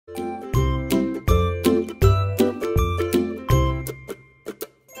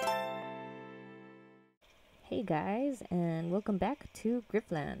guys, and welcome back to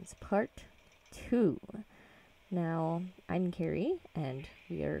Griftlands Part 2. Now, I'm Keri, and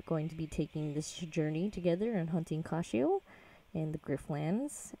we are going to be taking this journey together and hunting Kashio in the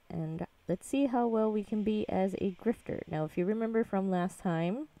Griftlands, and let's see how well we can be as a grifter. Now, if you remember from last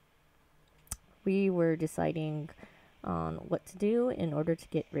time, we were deciding on what to do in order to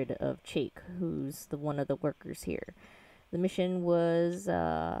get rid of Chake, who's one of the workers here. The mission was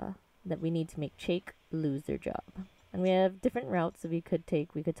that we need to make Chake lose their job. And we have different routes that we could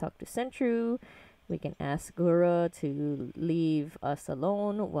take. We could talk to Sentru. We can ask Gura to leave us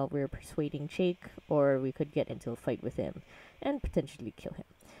alone while we're persuading Chake, or we could get into a fight with him and potentially kill him.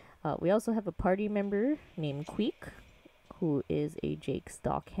 We also have a party member named Queek, who is a Jake's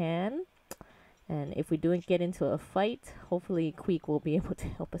dockhand. And if we don't get into a fight, hopefully Queek will be able to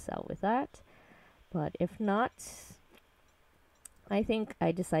help us out with that. But if not, I think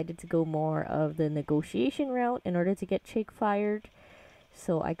I decided to go more of the negotiation route in order to get Chake fired.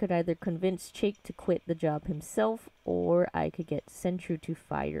 So I could either convince Chake to quit the job himself, or I could get Sentru to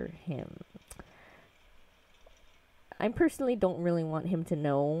fire him. I personally don't really want him to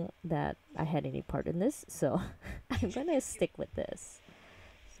know that I had any part in this, so I'm gonna stick with this.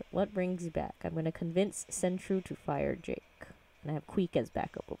 So what brings you back? I'm gonna convince Sentru to fire Jake. And I have Queek as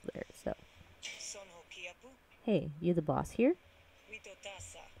backup over there, so. Hey, you the boss here?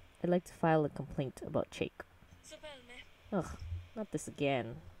 I'd like to file a complaint about Chake. Ugh, not this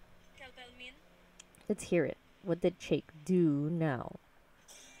again. Let's hear it. What did Chake do now?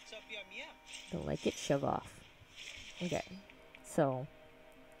 Don't like it? Shove off. Okay, so,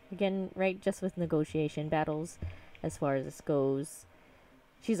 again, right, just with negotiation battles, as far as this goes,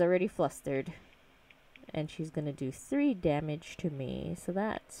 she's already flustered, and she's gonna do 3 damage to me, so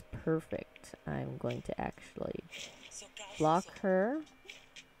that's perfect. I'm going to actually block her,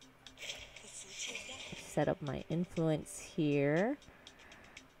 set up my influence here,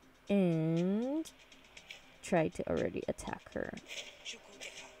 and try to already attack her.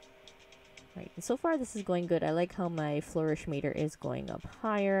 Right, and so far this is going good. I like how my flourish meter is going up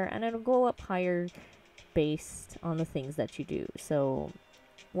higher, and it'll go up higher based on the things that you do. So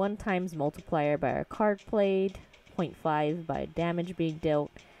 1 times multiplier by a card played, 0.5 by damage being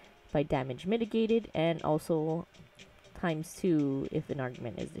dealt, by damage mitigated, and also times 2 if an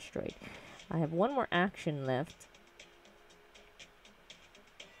argument is destroyed. I have 1 more action left.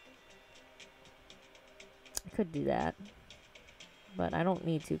 I could do that, but I don't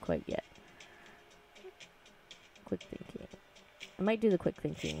need to quite yet. Quick thinking. I might do the quick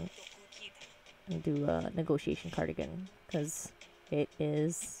thinking and do a negotiation card again, because it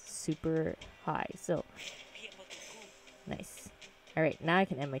is super high. So, nice. Alright, now I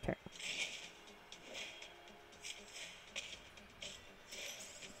can end my turn.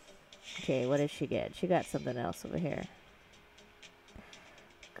 Okay, what did she get? She got something else over here.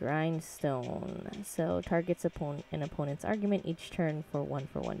 Grindstone. So, targets an opponent's argument each turn for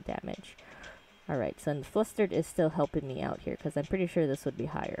 1 damage. Alright, so Flustered is still helping me out here, because I'm pretty sure this would be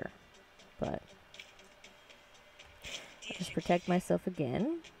higher. But just protect myself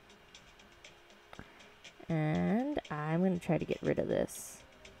again. And I'm going to try to get rid of this.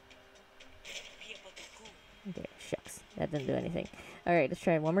 Okay, shucks. That didn't do anything. Alright, let's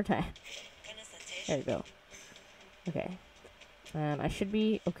try it one more time. There we go. Okay. I should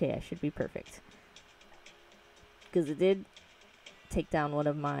be... Okay, I should be perfect. Because it did take down one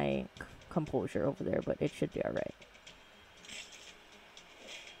of my composure over there, but it should be alright.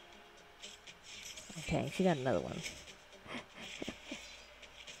 Okay, she got another one.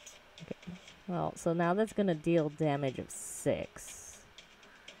 Okay. Well, so now that's gonna deal damage of 6.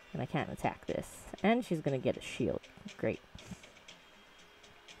 And I can't attack this. And she's gonna get a shield. Great.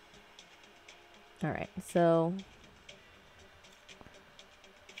 Alright, so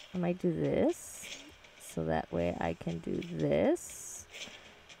I might do this. So that way I can do this.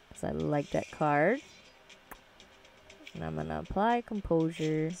 Because I like that card. And I'm gonna apply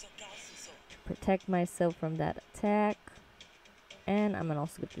composure to protect myself from that attack. And I'm gonna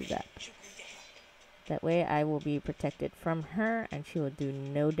also do that. That way I will be protected from her, and she will do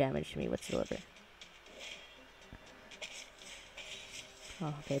no damage to me whatsoever.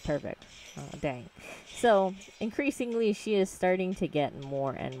 Oh, okay, perfect. Oh, dang. So, increasingly, she is starting to get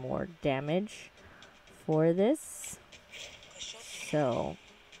more and more damage for this. So,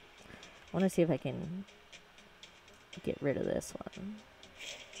 I want to see if I can get rid of this one.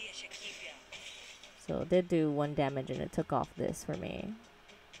 So, it did do 1 damage, and it took off this for me.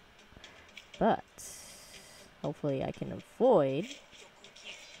 But hopefully I can avoid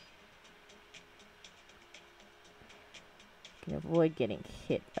getting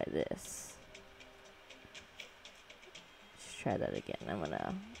hit by this. try that again. I'm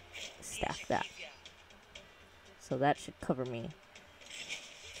gonna stack that. So that should cover me.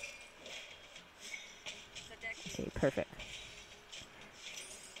 Okay, perfect.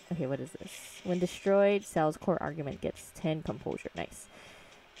 Okay, what is this? When destroyed, Sal's core argument gets 10 composure. Nice.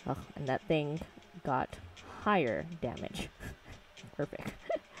 Oh, and that thing got higher damage. Perfect.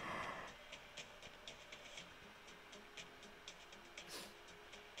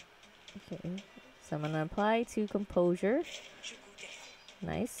 Okay, so I'm gonna apply 2 composure.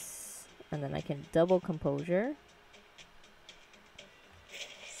 Nice. And then I can double composure.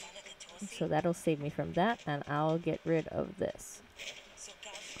 So that'll save me from that, and I'll get rid of this.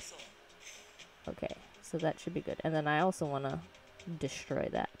 Okay, so that should be good. And then I also want to destroy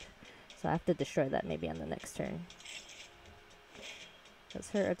that. So I have to destroy that maybe on the next turn. Because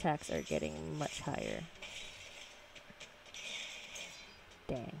her attacks are getting much higher.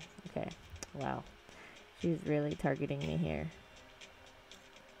 Dang, okay. Wow. She's really targeting me here.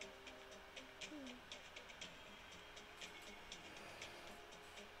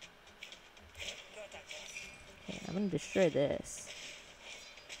 Okay, I'm going to destroy this.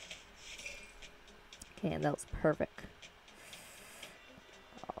 Okay, and that was perfect.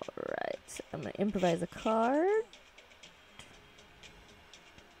 Alright, I'm going to improvise a card.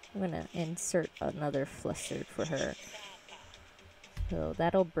 I'm going to insert another flustered for her. So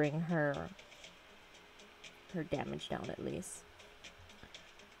that'll bring her damage down at least.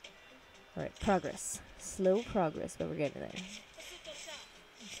 Alright, progress. Slow progress, but we're getting there.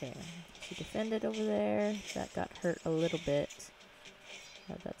 Okay, she defended over there. That got hurt a little bit.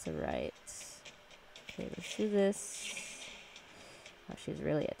 But that's alright. Okay, let's do this. Oh, she's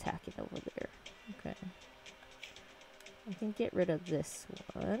really attacking over there. Okay. I can get rid of this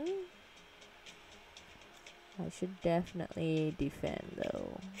one. I should definitely defend,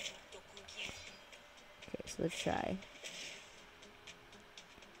 though. Okay, so let's try.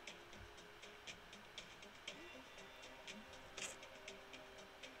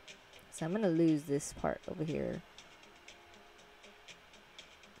 So I'm going to lose this part over here.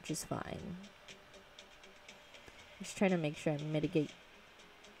 Which is fine. Just trying to make sure I mitigate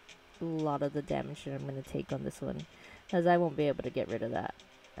a lot of the damage that I'm going to take on this one. As I won't be able to get rid of that.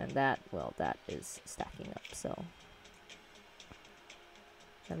 And that, well, that is stacking up, so.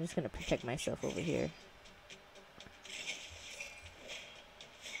 I'm just going to protect myself over here.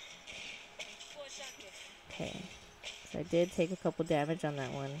 Okay. So I did take a couple damage on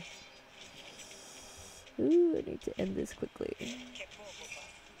that one. Ooh, I need to end this quickly.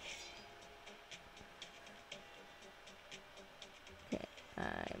 Okay.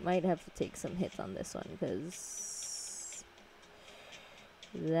 I might have to take some hits on this one because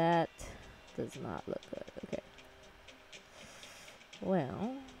that does not look good. Okay.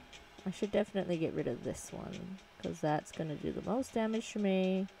 Well, I should definitely get rid of this one because that's going to do the most damage to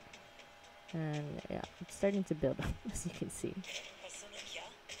me. And yeah, it's starting to build up, as you can see.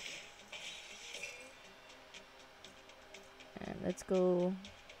 And let's go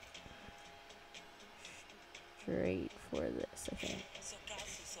straight for this, I think.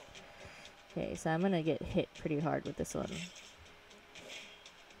 Okay, so I'm going to get hit pretty hard with this one.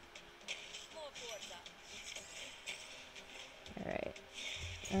 Alright.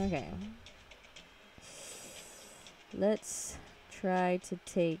 Okay. Let's try to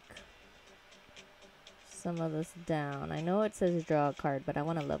take some of this down. I know it says draw a card, but I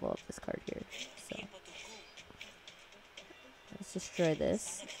want to level up this card here. So let's destroy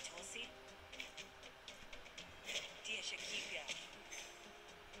this.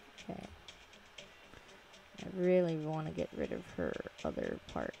 Okay. I really want to get rid of her other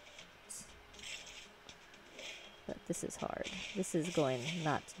parts. But this is hard. This is going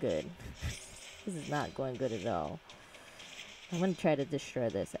not good. This is not going good at all. I'm going to try to destroy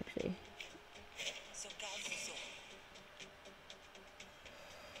this, actually.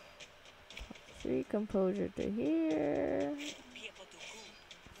 Three composure to here.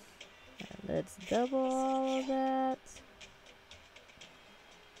 And let's double all of that.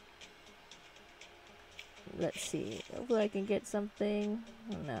 Let's see. Hopefully I can get something.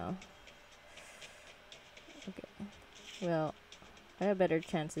 Oh, no. Okay. Well, I have better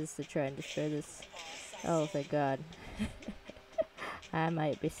chances to try and destroy this. Oh, thank God. I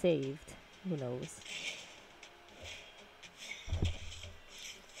might be saved. Who knows?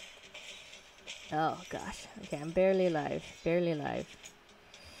 Oh, gosh. Okay, I'm barely alive. Barely alive.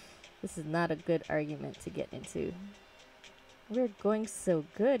 This is not a good argument to get into. We were going so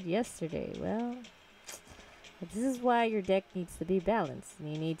good yesterday. Well, this is why your deck needs to be balanced.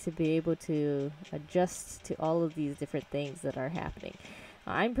 You need to be able to adjust to all of these different things that are happening.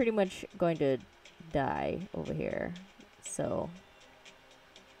 I'm pretty much going to die over here. So,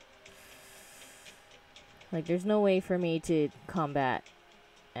 like, there's no way for me to combat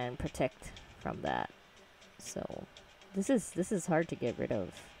and protect from that. So, this is hard to get rid of.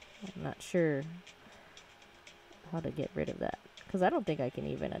 I'm not sure how to get rid of that, because I don't think I can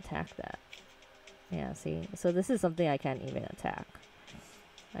even attack that. Yeah, see? So this is something I can't even attack.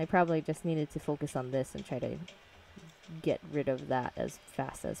 I probably just needed to focus on this and try to get rid of that as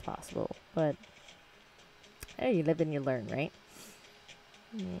fast as possible. But, hey, you live and you learn, right?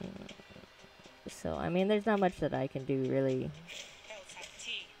 So, I mean, there's not much that I can do, really.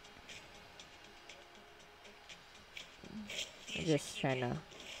 I'm just trying to...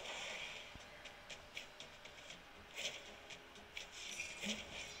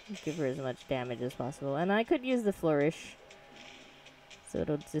 give her as much damage as possible. And I could use the flourish, so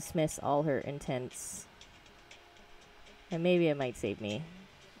it'll dismiss all her intents. And maybe it might save me.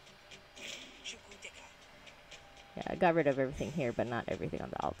 Yeah, I got rid of everything here, but not everything on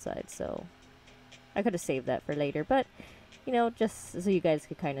the outside, so... I could have saved that for later, but... You know, just so you guys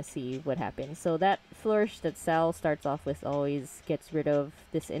could kind of see what happens. So that flourish that Sal starts off with always gets rid of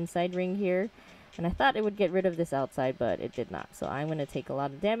this inside ring here. And I thought it would get rid of this outside, but it did not. So I'm going to take a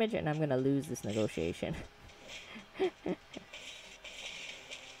lot of damage, and I'm going to lose this negotiation.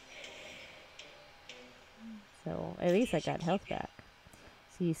 So at least I got health back.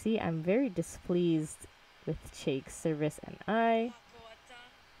 So you see, I'm very displeased with Chake's service, and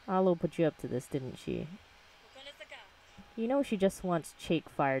Alo put you up to this, didn't she? You know she just wants Chake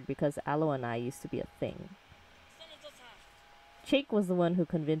fired because Alo and I used to be a thing. Chake was the one who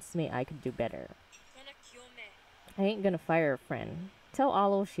convinced me I could do better. I ain't gonna fire a friend. Tell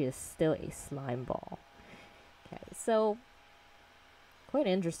Alo she is still a slime ball. Okay, so... quite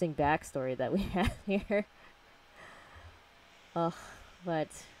an interesting backstory that we have here. Ugh, but...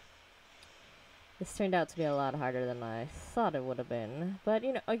 this turned out to be a lot harder than I thought it would have been. But,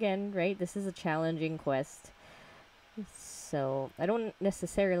 you know, again, right, this is a challenging quest. So, I don't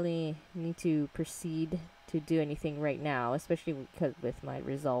necessarily need to proceed to do anything right now, especially because with my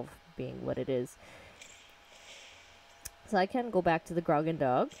resolve being what it is. So I can go back to the Grog and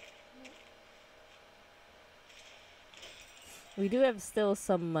Dog. We do have still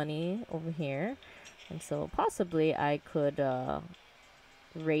some money over here, and so possibly I could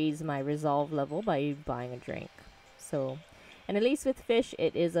raise my resolve level by buying a drink. So, and at least with fish,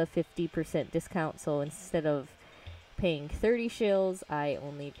 it is a 50% discount, so instead of paying 30 shills, I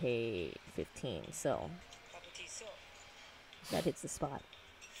only pay 15, so that hits the spot.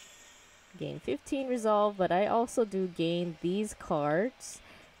 Gain 15 resolve, but I also do gain these cards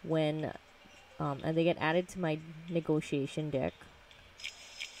when, and they get added to my negotiation deck.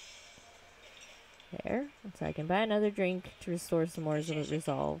 There, so I can buy another drink to restore some more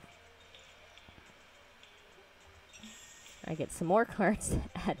resolve. I get some more cards to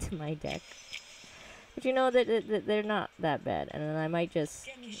add to my deck. But you know that they're not that bad, and then I might just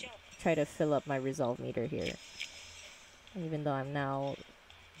try to fill up my resolve meter here. Even though I'm now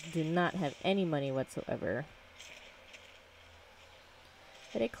do not have any money whatsoever.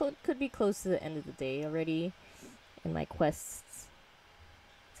 But it could be close to the end of the day already in my quests.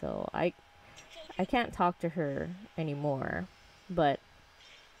 So I can't talk to her anymore. But,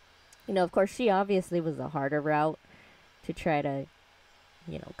 you know, of course, she obviously was the harder route to try to,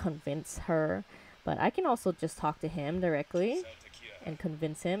 you know, convince her. But I can also just talk to him directly and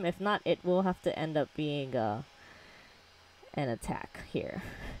convince him. If not, it will have to end up being an attack here.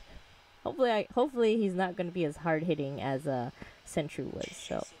 Hopefully he's not going to be as hard hitting as Sentru was.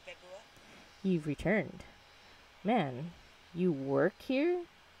 So you've returned, man. You work here?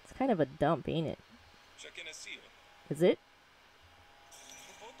 It's kind of a dump, ain't it? Is it?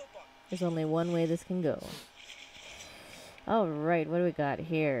 There's only one way this can go. Alright, what do we got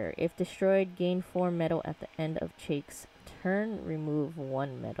here? If destroyed, gain 4 metal at the end of Chake's turn. Remove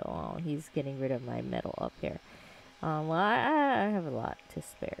 1 metal. Oh, he's getting rid of my metal up here. Well, I have a lot to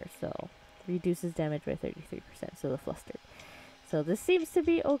spare, so reduces damage by 33%, so the flustered. So this seems to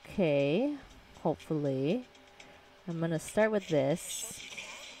be okay, hopefully. I'm gonna start with this.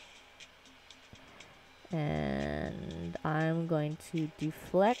 And I'm going to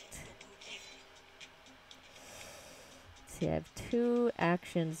deflect. Let's see, I have 2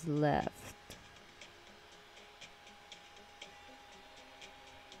 actions left.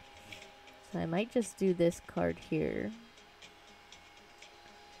 So I might just do this card here.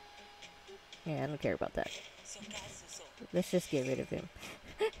 Yeah, I don't care about that. Let's just get rid of him.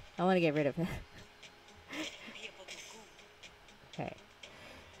 I want to get rid of him. Okay.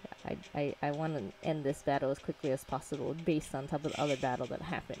 I want to end this battle as quickly as possible based on top of the other battle that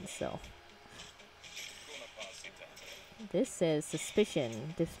happened, so. This says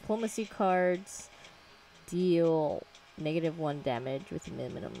suspicion. Diplomacy cards deal -1 damage with a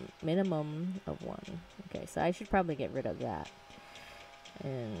minimum of 1. Okay, so I should probably get rid of that.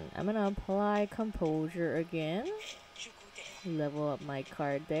 And I'm gonna apply composure again. Level up my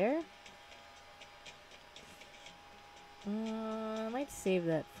card there. I might save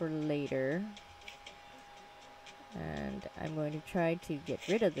that for later. And I'm going to try to get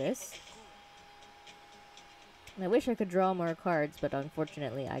rid of this. I wish I could draw more cards, but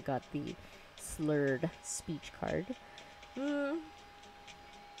unfortunately I got the slurred speech card. So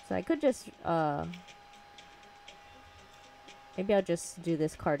I could just, maybe I'll just do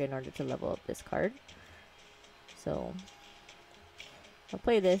this card in order to level up this card. So I'll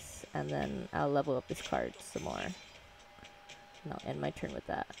play this, and then I'll level up this card some more. And I'll end my turn with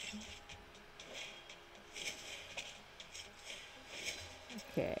that.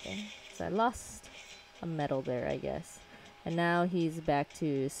 Okay, so I lost a medal there, I guess. And now he's back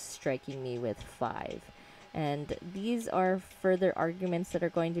to striking me with 5. And these are further arguments that are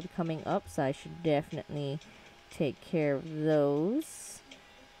going to be coming up, so I should definitely take care of those.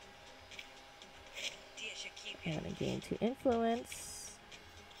 I'm going to gain 2 influence.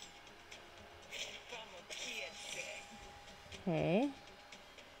 Okay.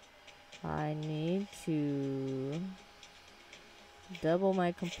 I need to double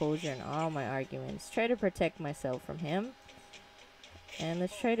my composure in all my arguments. Try to protect myself from him. And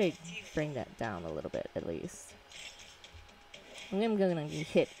let's try to bring that down a little bit, at least. I'm gonna be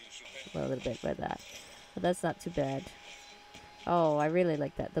hit a little bit by that. But that's not too bad. Oh, I really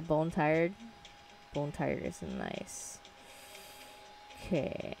like that. The Bone Tired. Bone Tired is nice.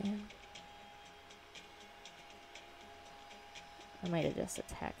 Okay. I might have just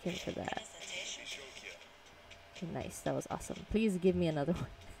attacked him for that. Okay, nice. That was awesome. Please give me another one.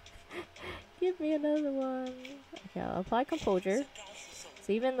 Give me another one. Okay, I'll apply composure.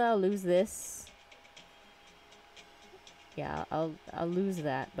 So even though I'll lose this, yeah, I'll lose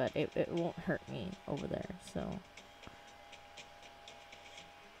that, but it won't hurt me over there. So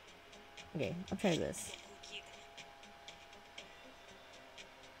okay, I'll try this.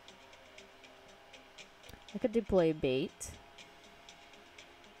 I could deploy bait.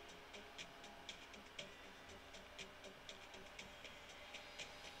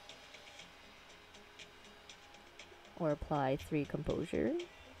 Or apply 3 composure.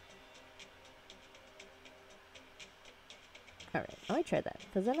 Alright, I might try that,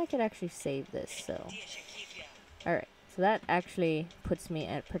 because then I could actually save this, so. Alright, so that actually puts me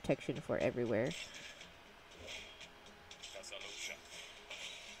at protection for everywhere.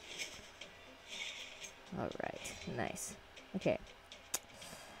 Alright, nice. Okay.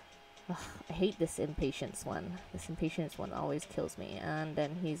 Ugh, I hate this impatience one. This impatience one always kills me. And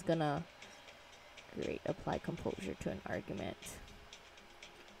then he's gonna... Great, apply composure to an argument.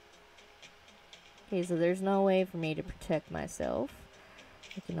 Okay, so there's no way for me to protect myself.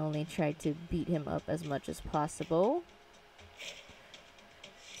 I can only try to beat him up as much as possible.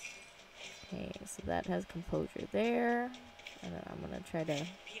 Okay, so that has composure there. And then I'm gonna try to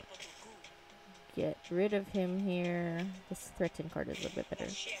get rid of him here. This threaten card is a little bit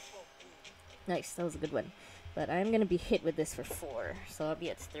better. Nice, that was a good one. But I'm gonna be hit with this for 4, so I'll be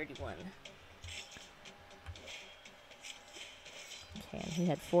at 31. Okay, and he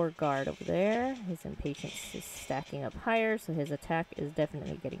had 4 guard over there. His impatience is stacking up higher, so his attack is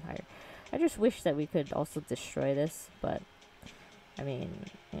definitely getting higher. I just wish that we could also destroy this, but I mean,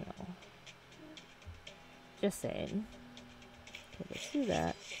 you know, just saying. Okay, let's do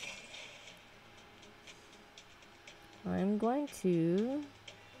that. I'm going to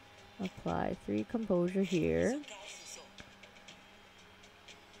apply 3 composure here.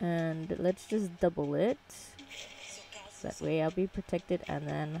 And let's just double it. That way I'll be protected, and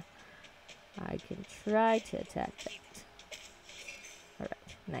then I can try to attack that.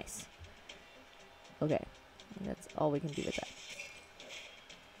 Alright, nice. Okay, and that's all we can do with that.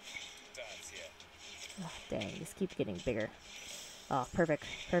 Oh, dang, this keeps getting bigger. Oh, perfect,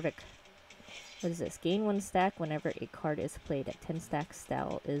 perfect. What is this? Gain 1 stack whenever a card is played at 10 stack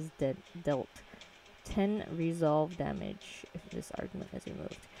style is dealt 10 resolve damage if this argument is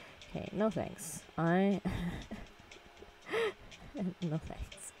removed. Okay, no thanks. No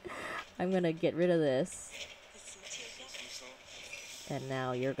thanks. I'm gonna get rid of this. And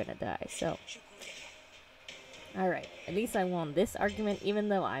now you're gonna die, so. Alright, at least I won this argument, even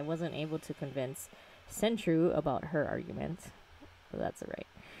though I wasn't able to convince Sentru about her argument. So that's alright.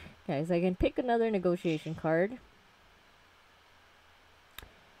 Okay, so I can pick another negotiation card.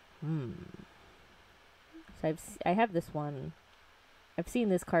 So I have this one. I've seen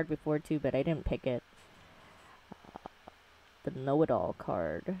this card before too, but I didn't pick it. the know-it-all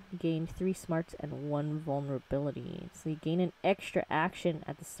card. Gain 3 smarts and 1 vulnerability. So you gain an extra action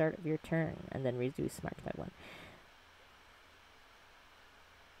at the start of your turn, and then reduce smarts by 1.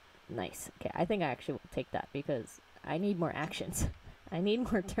 Nice. Okay, I think I actually will take that because I need more actions. I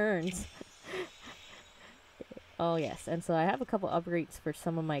need more turns. Oh yes, and so I have a couple upgrades for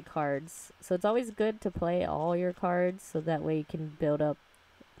some of my cards. So it's always good to play all your cards so that way you can build up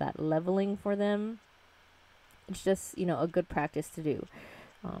that leveling for them. It's just, you know, a good practice to do.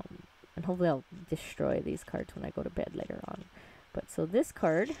 And hopefully I'll destroy these cards when I go to bed later on. But so this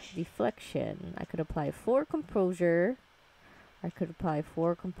card, Deflection, I could apply 4 Composure. I could apply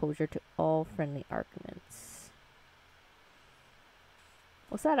 4 Composure to all friendly arguments.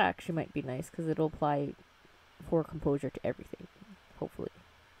 Well, so that actually might be nice because it'll apply 4 Composure to everything, hopefully.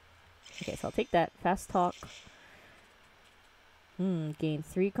 Okay, so I'll take that. Fast Talk. Gain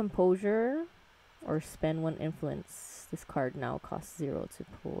 3 Composure or spend 1 Influence. This card now costs 0 to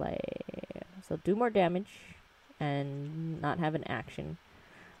play. So do more damage and not have an action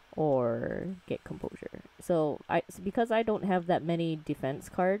or get Composure. So because I don't have that many defense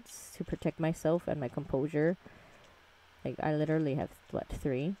cards to protect myself and my Composure, like I literally have, what,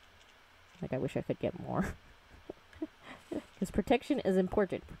 3? Like I wish I could get more. Because protection is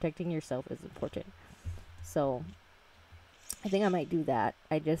important. Protecting yourself is important. So I think I might do that.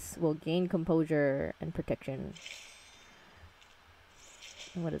 I just will gain Composure and Protection.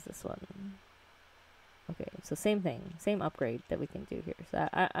 And what is this one? Okay, so same thing. Same upgrade that we can do here. So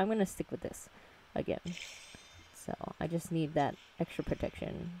I'm going to stick with this again. So I just need that extra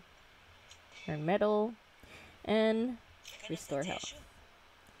protection. Earn metal. And restore health.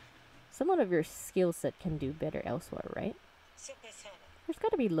 Someone of your skill set can do better elsewhere, right? There's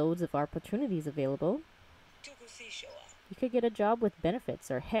got to be loads of opportunities available. You could get a job with benefits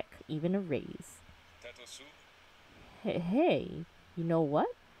or heck, even a raise. Hey, you know what?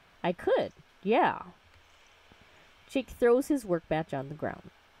 I could, yeah. Jake throws his work badge on the ground.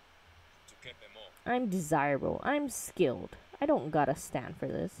 I'm desirable. I'm skilled. I don't gotta stand for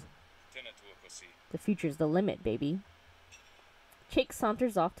this. The future's the limit, baby. Jake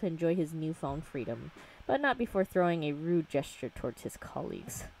saunters off to enjoy his newfound freedom, but not before throwing a rude gesture towards his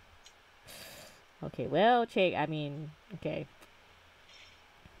colleagues. Okay, well, Jake, I mean, okay.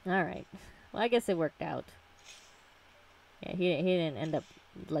 Alright. Well, I guess it worked out. Yeah, he didn't end up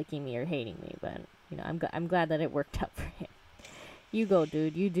liking me or hating me, but, you know, I'm glad that it worked out for him. You go,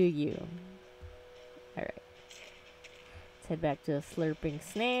 dude. You do you. Alright. Let's head back to the Slurping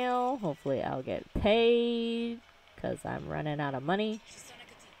Snail. Hopefully I'll get paid, because I'm running out of money.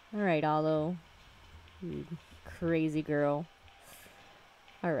 Alright, Alo. You crazy girl.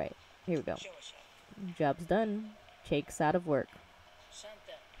 Alright, here we go. Job's done. Jake's out of work.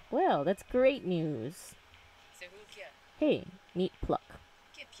 Well, that's great news. Hey, meet Pluck.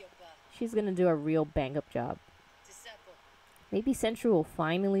 She's gonna do a real bang-up job. Maybe Central will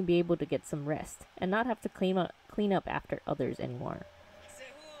finally be able to get some rest and not have to clean up after others anymore.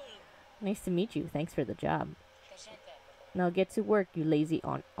 Nice to meet you. Thanks for the job. Now get to work, you lazy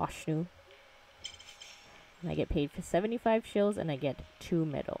Oshnu. And I get paid for 75 shills and I get 2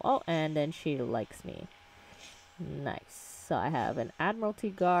 metal. Oh, and then she likes me. Nice. So I have an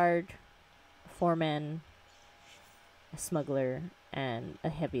Admiralty Guard, a foreman, a smuggler, and a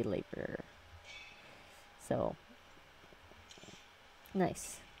heavy laborer. So,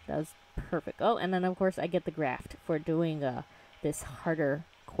 nice. That was perfect. Oh, and then of course I get the graft for doing this harder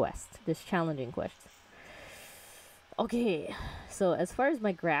quest, this challenging quest. Okay, so as far as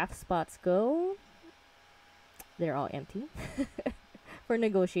my graft spots go, they're all empty for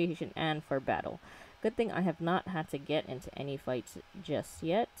negotiation and for battle. Good thing I have not had to get into any fights just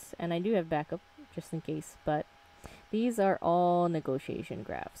yet, and I do have backup just in case, but these are all negotiation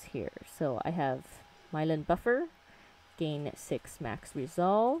grafts here. So I have Mylan Buffer, gain 6 max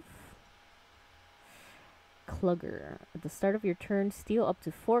resolve. Clugger. At the start of your turn, steal up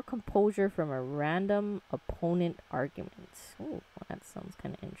to 4 composure from a random opponent argument. Oh, that sounds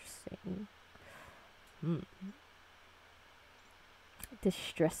kind of interesting.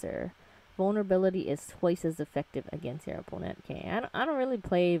 Distressor. Vulnerability is twice as effective against your opponent. Okay, I don't really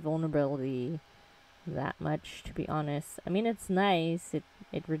play vulnerability that much, to be honest. I mean, it's nice. It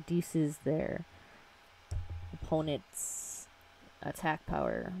reduces their opponent's attack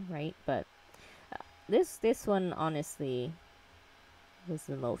power, right? But this one, honestly, was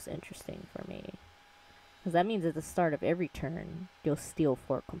the most interesting for me. Because that means at the start of every turn, you'll steal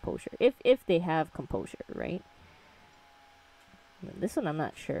 4 composure. If they have composure, right? This one, I'm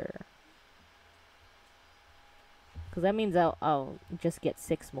not sure. Because that means I'll just get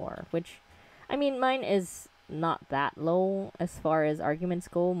 6 more. Which, I mean, mine is not that low as far as arguments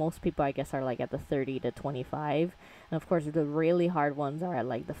go. Most people, I guess, are like at the 30 to 25. And of course, the really hard ones are at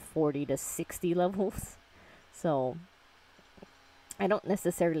like the 40 to 60 levels. So I don't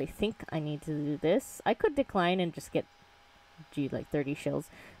necessarily think I need to do this. I could decline and just get, like 30 shells.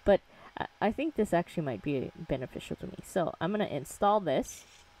 But I think this actually might be beneficial to me. So I'm going to install this.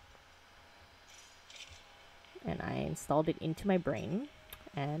 And I installed it into my brain.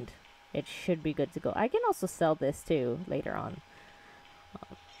 And it should be good to go. I can also sell this too later on.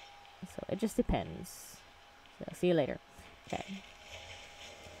 So it just depends. So see you later. Okay.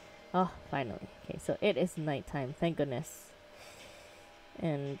 Oh, finally. Okay, so it is nighttime. Thank goodness.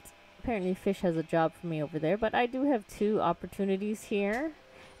 And apparently fish has a job for me over there. But I do have 2 opportunities here.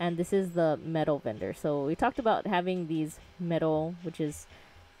 And this is the metal vendor. So we talked about having these metal, which is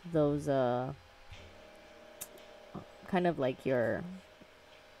those, kind of like your,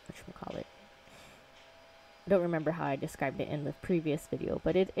 whatchamacallit. I don't remember how I described it in the previous video,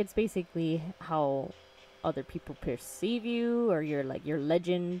 but it's basically how other people perceive you, or your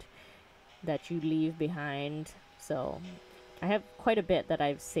legend that you leave behind. So I have quite a bit that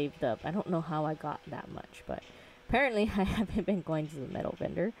I've saved up. I don't know how I got that much, but apparently I haven't been going to the metal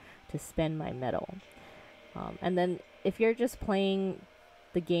vendor to spend my metal. And then if you're just playing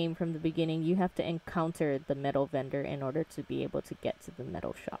the game from the beginning, you have to encounter the metal vendor in order to be able to get to the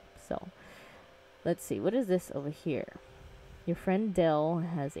metal shop. So let's see, what is this over here? Your friend Dell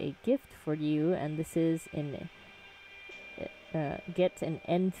has a gift for you, and this is get an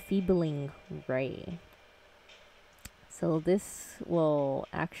enfeebling ray. So this will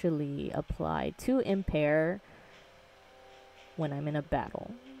actually apply to impair when I'm in a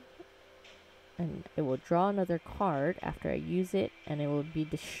battle. And it will draw another card after I use it, and it will be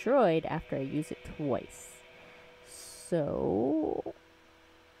destroyed after I use it twice. So,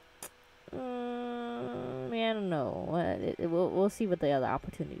 I don't know. We'll see what the other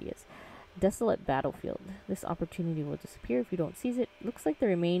opportunity is. Desolate battlefield. This opportunity will disappear if you don't seize it. Looks like the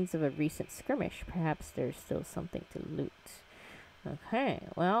remains of a recent skirmish. Perhaps there's still something to loot. Okay,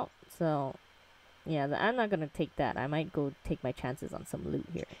 well, so, yeah, I'm not going to take that. I might go take my chances on some loot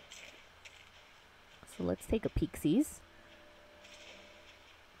here. So let's take a peek-sees.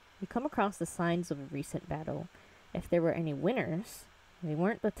 You come across the signs of a recent battle. If there were any winners, they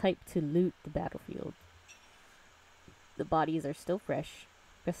weren't the type to loot the battlefield. The bodies are still fresh.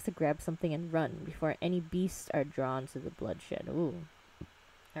 Best to grab something and run before any beasts are drawn to the bloodshed. Ooh.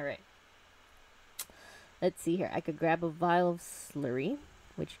 Alright. Let's see here. I could grab a vial of slurry,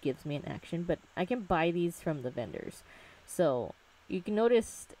 which gives me an action, but I can buy these from the vendors. So you can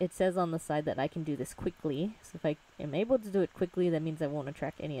notice it says on the side that I can do this quickly. So if I am able to do it quickly, that means I won't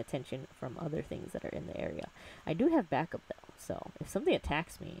attract any attention from other things that are in the area. I do have backup though, so if something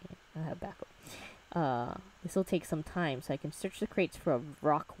attacks me, I have backup. This will take some time, so I can search the crates for a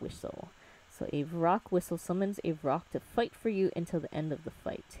rock whistle. So a rock whistle summons a rock to fight for you until the end of the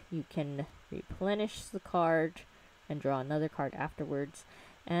fight. You can replenish the card and draw another card afterwards,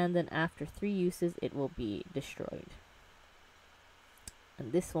 and then after 3 uses, it will be destroyed.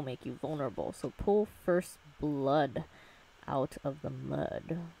 And this will make you vulnerable. So pull first blood out of the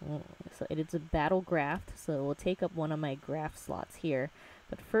mud. So it is a battle graft, so it will take up one of my graft slots here.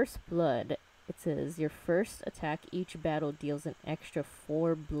 But first blood, it says your first attack each battle deals an extra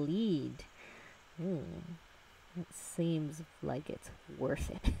 4 bleed. It seems like it's worth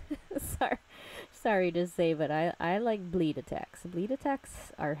it. Sorry to say, but I like bleed attacks. Bleed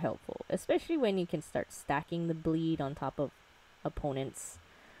attacks are helpful, especially when you can start stacking the bleed on top of opponents,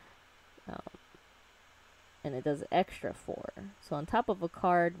 and it does extra 4. So on top of a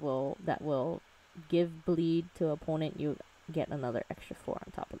card that will give bleed to opponent, you get another extra 4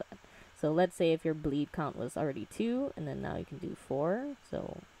 on top of that. So let's say if your bleed count was already 2, and then now you can do 4.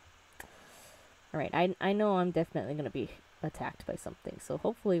 So alright, I know I'm definitely going to be attacked by something, so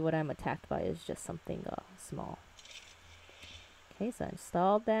hopefully what I'm attacked by is just something small. Okay, so I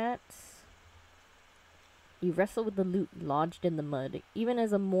installed that. You wrestle with the loot lodged in the mud, even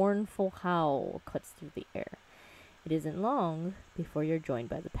as a mournful howl cuts through the air. It isn't long before you're joined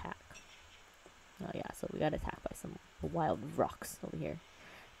by the pack. Oh yeah, so we got attacked by some wild rocks over here.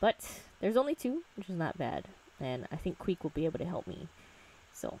 But there's only 2, which is not bad. And I think Queek will be able to help me.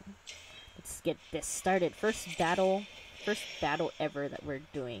 So let's get this started. First battle ever that we're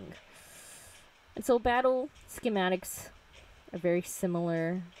doing. And so battle schematics are very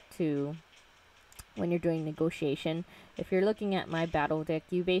similar to when you're doing negotiation. If you're looking at my battle deck,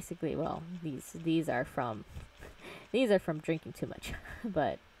 you basically, well, these are from drinking too much.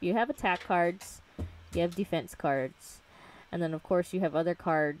 But you have attack cards, you have defense cards, and then of course you have other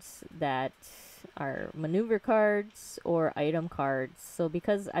cards that are maneuver cards or item cards. So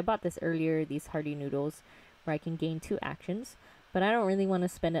because I bought this earlier, these hearty noodles, where I can gain 2 actions, but I don't really want to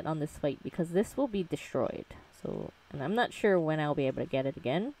spend it on this fight because this will be destroyed. So, and I'm not sure when I'll be able to get it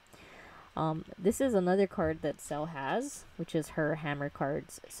again. This is another card that Cell has, which is her hammer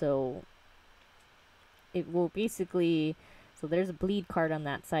cards. So it will basically, so there's a bleed card on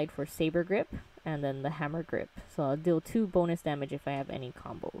that side for saber grip, and then the hammer grip. So I'll deal 2 bonus damage if I have any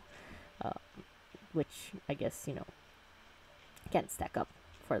combo, which I guess, you know, can't stack up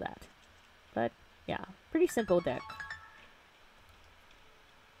for that. But yeah, pretty simple deck.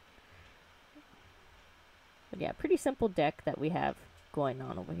 But yeah, pretty simple deck that we have going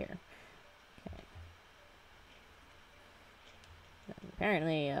on over here. Okay.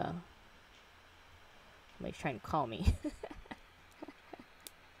 Apparently, somebody's trying to call me.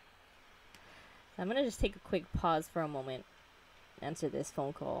 I'm gonna just take a quick pause for a moment, answer this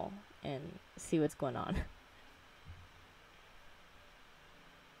phone call, and see what's going on.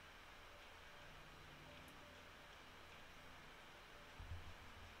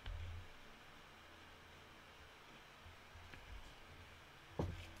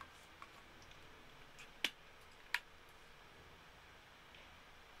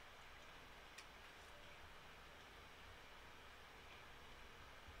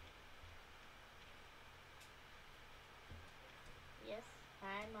 Yes,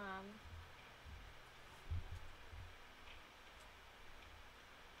 hi, Mom.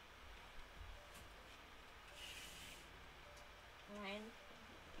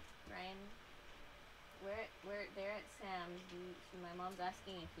 Ryan, we're there at Sam's. My mom's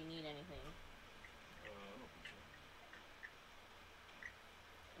asking if you need anything. I don't think so.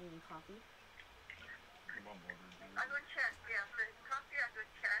 Any coffee? Your mom ordered it. I would check, yeah. For coffee, I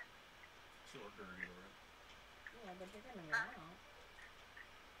would check. She ordered it, right? Yeah, but they're gonna run out.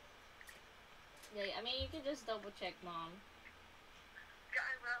 Yeah, I mean, you can just double check, Mom. Yeah,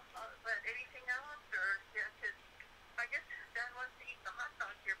 I will. But anything else? Or, yeah, because I guess Dad wants to eat the hot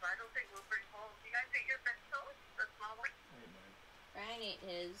dog here, but I don't think we'll bring home. You guys ate your bento? The small one? I ate mine. Ryan ate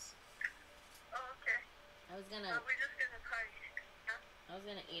his. Oh, okay. I was gonna We're just going to try it.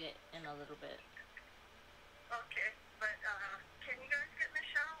 eat it in a little bit. Okay. But, can you guys get in the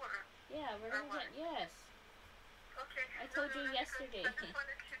shower? Yeah, we're gonna get, yes. Okay. I told you that's yesterday. good. I just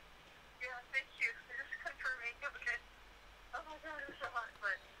wanted to, yeah, thank you. Just confirming. Okay. Oh my God, it's so hot.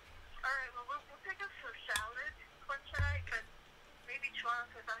 But, all right, well, we'll pick up some salad for tonight, but maybe tomorrow,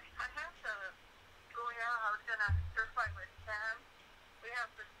 because I have the going out. I was going to stir fry with Sam. We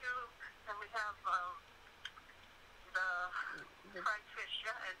have the soup, and we have the fried fish,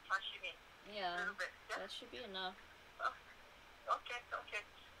 yeah, and sashimi. Yeah, A little bit, yeah? that should be enough. Okay.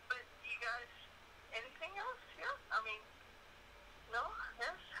 But you guys, anything else? Yeah? I mean, no?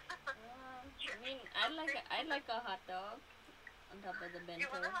 Yes? I mean, I'd like a hot dog on top of the bento. You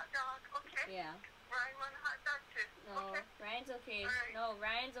want a hot dog? Okay. Yeah. Ryan want a hot dog too? No, Okay. Ryan's okay. Alright. No,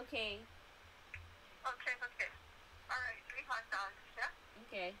 Ryan's okay. Okay. All right, 3 hot dogs, yeah?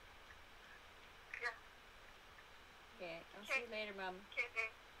 Okay. Yeah. Okay. I'll see you later, Mom. Okay,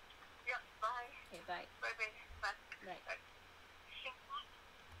 then. Yeah, bye. Okay, bye. Bye, baby. Bye. Bye.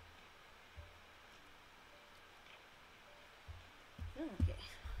 Okay.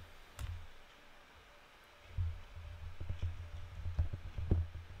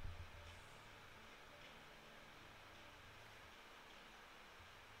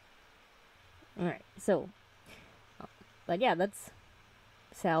 Alright, so, but yeah, that's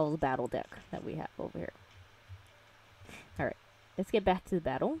Sal's battle deck that we have over here. Alright, let's get back to the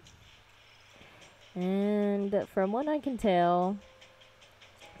battle. And from what I can tell,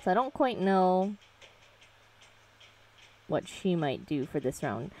 so I don't quite know what she might do for this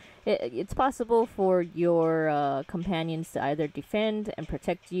round. It's possible for your companions to either defend and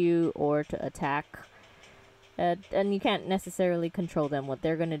protect you or to attack. And you can't necessarily control them. What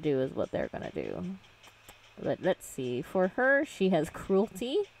they're going to do is what they're going to do. But let's see. For her, she has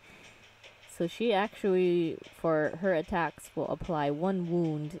cruelty. So she actually, for her attacks, will apply 1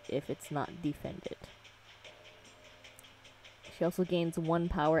 wound if it's not defended. She also gains 1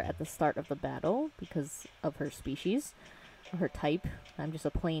 power at the start of the battle because of her species, or her type. I'm just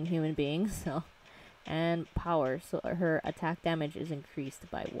a plain human being, so. And power, so her attack damage is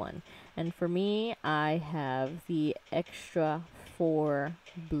increased by 1. And for me, I have the extra 4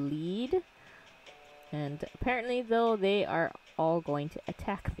 bleed. And apparently, though, they are all going to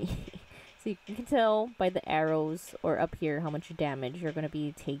attack me. So you can tell by the arrows or up here how much damage you're going to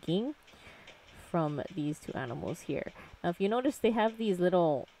be taking from these 2 animals here. Now, if you notice, they have these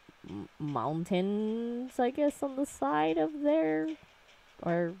little mountains, I guess, on the side of their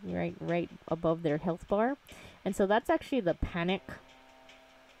are right above their health bar. And so that's actually the panic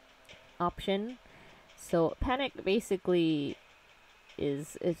option. So panic basically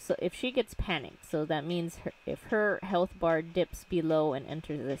is if she gets panicked, so that means if her health bar dips below and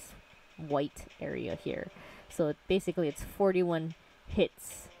enters this white area here. So basically it's 41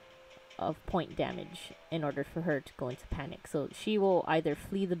 hits of point damage in order for her to go into panic. So she will either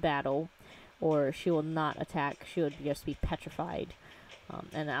flee the battle or she will not attack. She would just be petrified.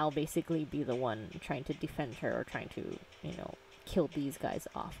 And I'll basically be the one trying to defend her or trying to, kill these guys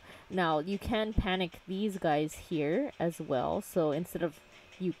off. Now, you can panic these guys here as well. So instead of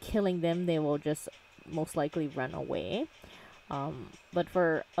you killing them, they will just most likely run away. But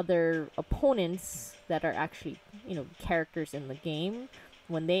for other opponents that are actually, characters in the game,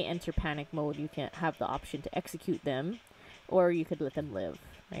 when they enter panic mode, you can have the option to execute them, or you could let them live,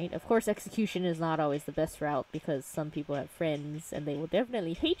 right? Of course, execution is not always the best route because some people have friends and they will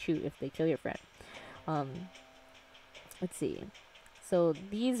definitely hate you if they kill your friend. Let's see. So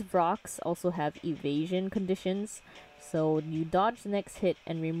these rocks also have evasion conditions. So you dodge the next hit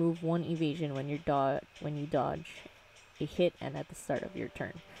and remove one evasion when you dodge a hit and at the start of your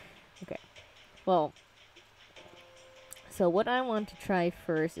turn. Okay. Well, so what I want to try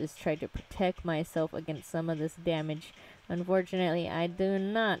first is try to protect myself against some of this damage. Unfortunately, I do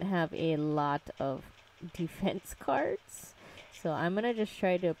not have a lot of defense cards. So I'm going to just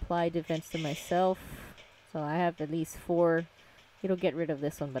try to apply defense to myself. So I have at least 4. It'll get rid of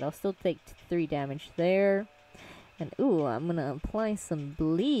this one, but I'll still take 3 damage there. And ooh, I'm going to apply some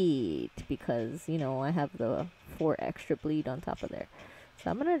bleed because, I have the 4 extra bleed on top of there. So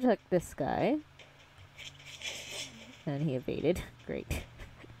I'm going to attack this guy. And he evaded. Great.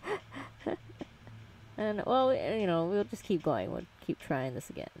 And, well, we'll just keep going. We'll keep trying this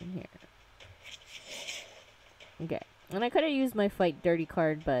again here. Okay. And I could have used my fight dirty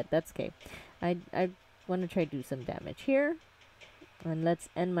card, but that's okay. I want to try to do some damage here. And let's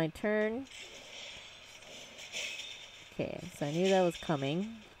end my turn. Okay, so I knew that was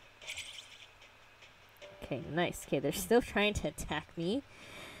coming. Okay, nice. Okay, they're still trying to attack me.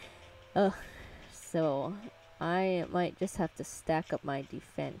 Ugh. So I might just have to stack up my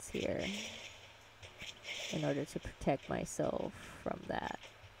defense here in order to protect myself from that.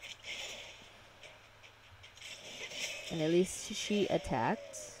 And at least she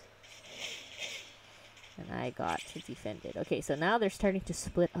attacked. And I got to defend it. Okay, so now they're starting to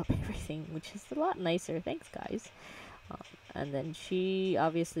split up everything, which is a lot nicer. Thanks, guys. And then she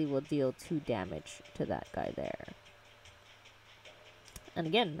obviously will deal 2 damage to that guy there. And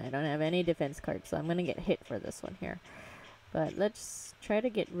again, I don't have any defense cards, so I'm going to get hit for this one here. But let's try to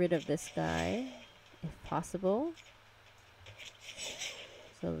get rid of this guy, if possible.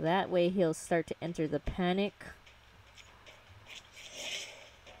 So that way he'll start to enter the panic.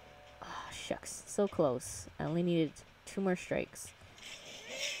 Shucks, so close. I only needed 2 more strikes.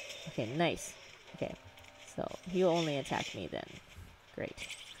 Okay, nice. Okay, so he'll only attack me then. Great.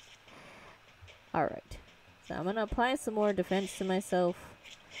 Alright, so I'm gonna apply some more defense to myself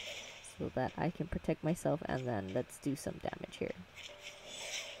so that I can protect myself, and then let's do some damage here.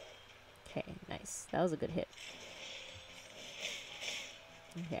 Okay, nice. That was a good hit.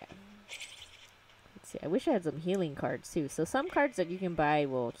 Okay. See, I wish I had some healing cards too. So some cards that you can buy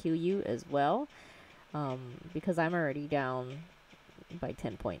will heal you as well. Because I'm already down by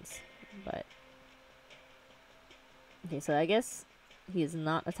 10 points. But okay, so I guess he is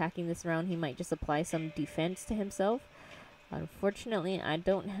not attacking this round. He might just apply some defense to himself. Unfortunately, I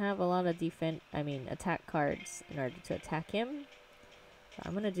don't have a lot of attack cards in order to attack him. So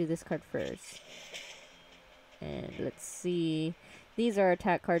I'm gonna do this card first. And let's see. These are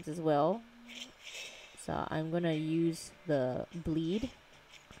attack cards as well. So I'm going to use the bleed.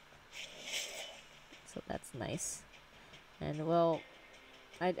 So that's nice. And well,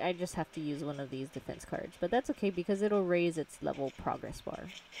 I just have to use one of these defense cards. But that's okay because it'll raise its level progress bar.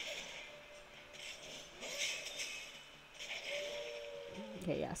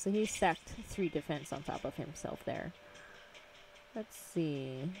 Okay, yeah, so he stacked 3 defense on top of himself there. Let's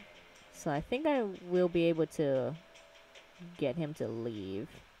see. So I think I will be able to get him to leave.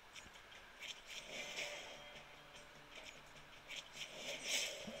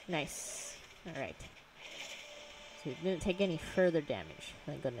 Nice. Alright. So it didn't take any further damage.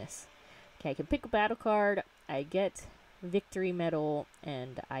 Thank goodness. Okay, I can pick a battle card. I get victory medal.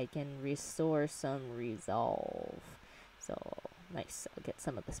 And I can restore some resolve. So, nice. I'll get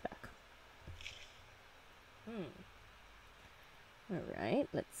some of this back. Alright,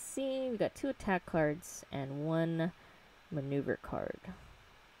 let's see. We got 2 attack cards and 1 maneuver card.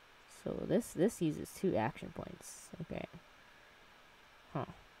 So this uses 2 action points. Okay. Huh.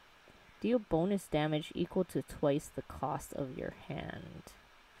 Deal bonus damage equal to twice the cost of your hand.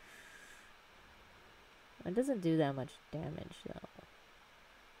 It doesn't do that much damage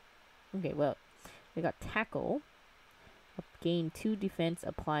though. Okay, well, we got tackle. Gain 2 defense,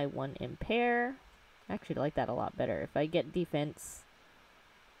 apply 1 impair. I actually like that a lot better. If I get defense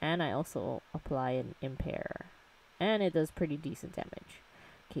and I also apply an impair. And it does pretty decent damage.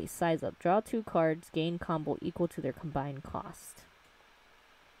 Okay, size up. Draw 2 cards, gain combo equal to their combined cost.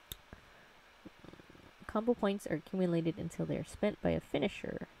 Combo points are accumulated until they are spent by a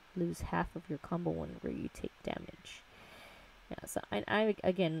finisher. Lose half of your combo whenever you take damage. Yeah, so I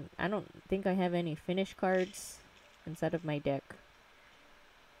again, I don't think I have any finish cards inside of my deck.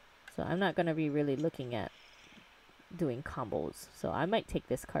 So I'm not going to be really looking at doing combos. So I might take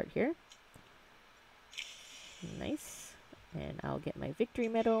this card here. Nice. And I'll get my victory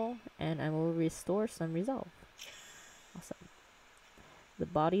medal and I will restore some resolve. Awesome. The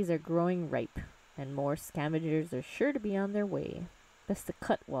bodies are growing ripe and more scavengers are sure to be on their way. Best to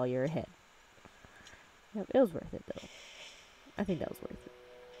cut while you're ahead. Yep, it was worth it though. I think that was worth it.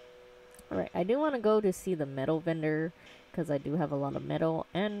 Alright, I do want to go to see the metal vendor because I do have a lot of metal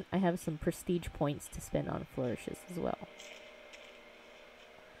and I have some prestige points to spend on flourishes as well.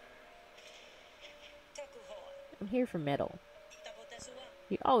 I'm here for metal.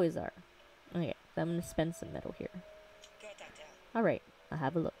 You always are. Okay, so I'm going to spend some metal here. Alright, I'll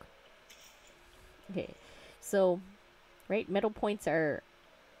have a look. Okay, so, right, metal points are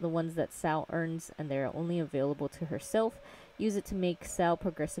the ones that Sal earns and they're only available to herself. Use it to make Sal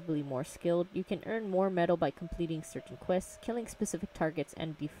progressively more skilled. You can earn more metal by completing certain quests, killing specific targets,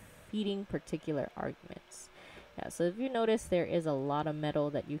 and defeating particular arguments. Yeah, so if you notice, there is a lot of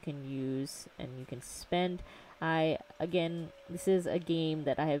metal that you can use and you can spend. Again, this is a game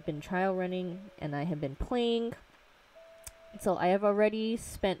that I have been trial running and I have been playing. So I have already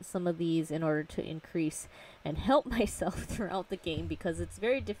spent some of these in order to increase and help myself throughout the game because it's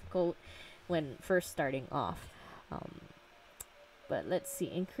very difficult when first starting off. But let's see,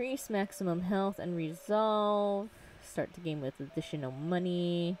 increase maximum health and resolve. Start the game with additional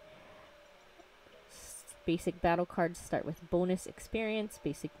money. Basic battle cards start with bonus experience.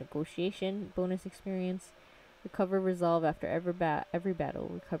 Basic negotiation, bonus experience. Recover resolve after every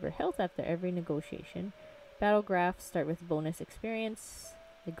battle. Recover health after every negotiation. Battle graphs start with bonus experience.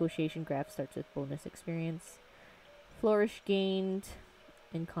 Negotiation graph starts with bonus experience. Flourish gained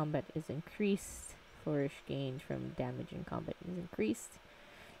in combat is increased. Flourish gained from damage in combat is increased.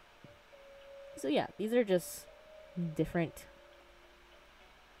 So yeah, these are just different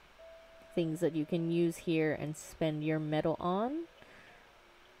things that you can use here and spend your metal on.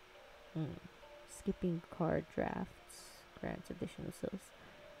 Skipping card drafts grants additional souls.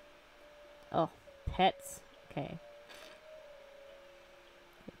 Oh, pets. Okay.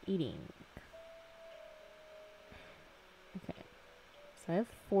 Eating. Okay. So I have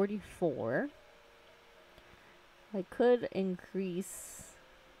 44. I could increase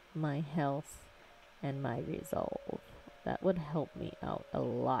my health and my resolve. That would help me out a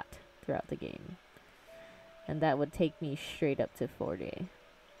lot throughout the game. And that would take me straight up to 40.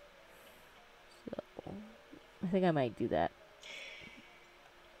 So, I think I might do that.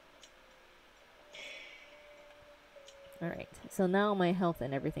 Alright, so now my health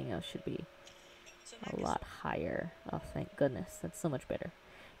and everything else should be a lot higher. Oh, thank goodness. That's so much better.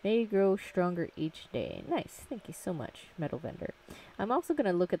 May grow stronger each day. Nice. Thank you so much, Metal Vendor. I'm also going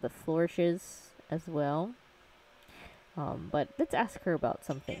to look at the flourishes as well. But let's ask her about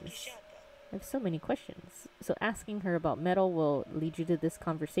some things. I have so many questions. So asking her about metal will lead you to this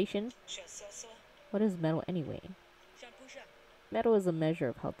conversation. What is metal anyway? Metal is a measure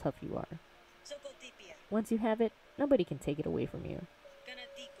of how tough you are. Once you have it, nobody can take it away from you.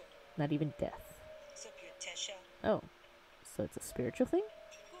 Not even death. Oh, so it's a spiritual thing?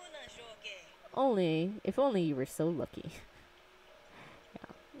 If only you were so lucky.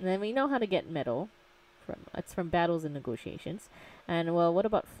 Yeah. And then we know how to get metal. It's from battles and negotiations. And well, what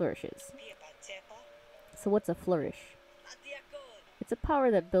about flourishes? So what's a flourish? It's a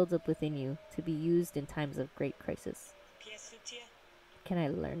power that builds up within you to be used in times of great crisis. Can I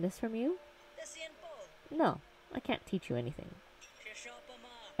learn this from you? No, I can't teach you anything.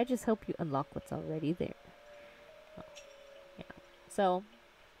 I just help you unlock what's already there. Oh, yeah. So,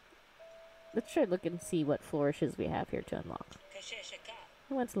 let's try to look and see what flourishes we have here to unlock.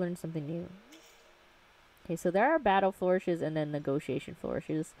 I want to learn something new. Okay, so there are battle flourishes and then negotiation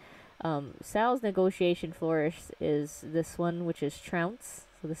flourishes. Sal's negotiation flourish is this one, which is Trounce.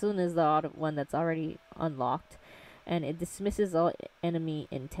 So this one is the one that's already unlocked. And it dismisses all enemy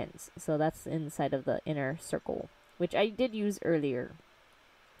intents. So that's inside of the inner circle, which I did use earlier.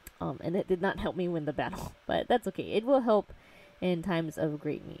 and it did not help me win the battle, but that's okay. It will help in times of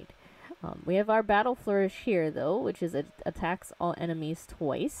great need. We have our Battle Flourish here, though, which is it attacks all enemies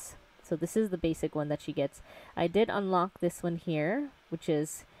twice. So this is the basic one that she gets. I did unlock this one here, which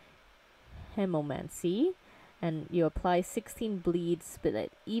is Hemomancy, and you apply 16 bleed, split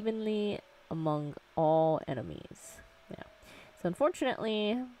it evenly among all enemies. Yeah. So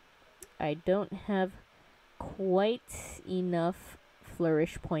unfortunately, I don't have quite enough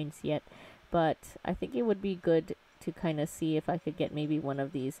flourish points yet, but I think it would be good to kind of see if I could get maybe one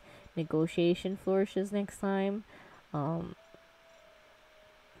of these negotiation flourishes next time. You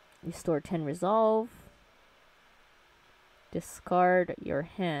store 10 resolve. Discard your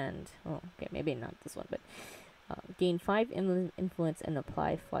hand. Oh, okay, maybe not this one, but gain 5 influence and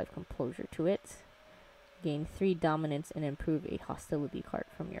apply 5 composure to it. Gain 3 dominance and improve a hostility card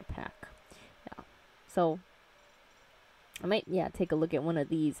from your pack. Yeah. So I might, take a look at one of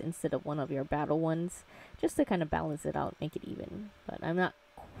these instead of one of your battle ones, just to kind of balance it out, make it even. But I'm not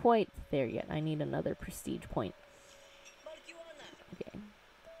quite there yet. I need another prestige point. Okay.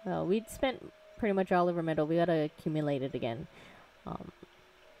 Well, we'd spent pretty much all of our metal. We gotta accumulate it again.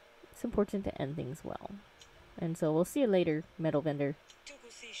 It's important to end things well. And so we'll see you later, metal vendor.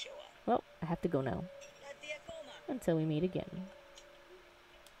 Well, I have to go now. Until we meet again.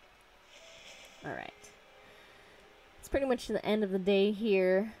 Alright. It's pretty much the end of the day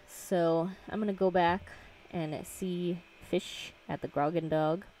here, so I'm gonna go back and see Fish at the Grogan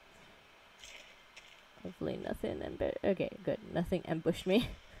Dog. Hopefully nothing okay, good. Nothing ambushed me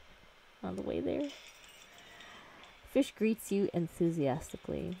on the way there. Fish greets you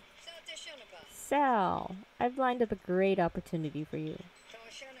enthusiastically. Sal, I've lined up a great opportunity for you.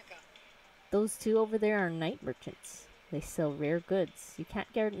 Those two over there are night merchants. They sell rare goods you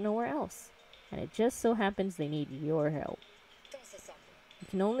can't get nowhere else. And it just so happens they need your help. You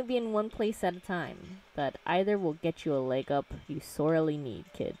can only be in one place at a time, but either will get you a leg up you sorely need,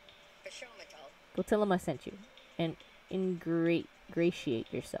 kid. Go tell them I sent you, and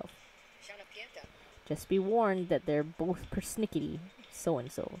ingratiate yourself. Just be warned that they're both persnickety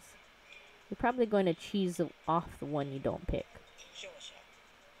so-and-sos. You're probably going to cheese off the one you don't pick.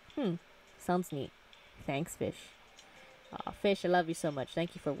 Sounds neat. Thanks, Fish. Aw, Fish, I love you so much.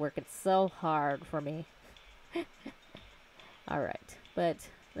 Thank you for working so hard for me. Alright, but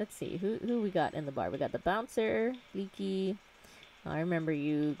let's see. Who we got in the bar? We got the Bouncer, Leaky. I remember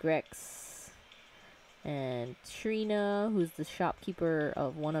you, Grex. And Trina, who's the shopkeeper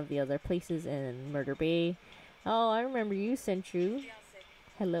of one of the other places in Murder Bay. Oh, I remember you, Sentru.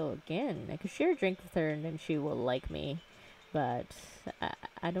 Hello again. I could share a drink with her and then she will like me. But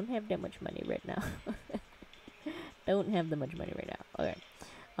I don't have that much money right now. Don't have that much money right now. Okay.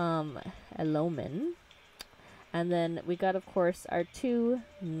 Eloman. And then we got, of course, our two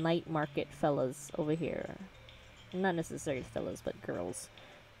night market fellas over here. Not necessarily fellas, but girls.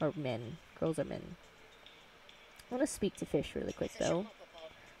 Or men. Girls or men. I want to speak to Fish really quick, though.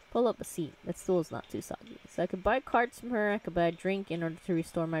 Pull up a seat. That stool's not too soggy. So I could buy cards from her. I could buy a drink in order to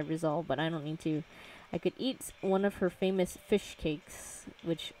restore my resolve, but I don't need to. I could eat one of her famous fish cakes,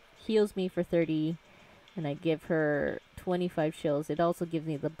 which heals me for 30, and I give her 25 shills. It also gives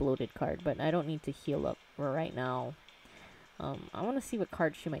me the bloated card, but I don't need to heal up right now. I want to see what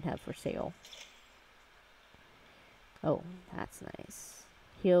cards she might have for sale. Oh, that's nice.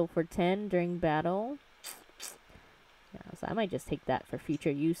 Heal for 10 during battle. Yeah, so I might just take that for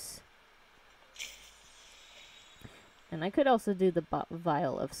future use. And I could also do the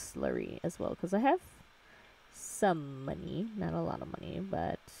vial of slurry as well, because I have some money, not a lot of money,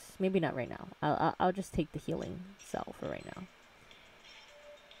 but maybe not right now. I'll just take the healing cell for right now.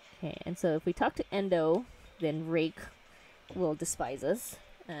 Okay, and so if we talk to Endo, then Rake will despise us,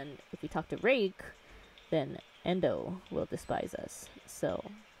 and if we talk to Rake, then Endo will despise us.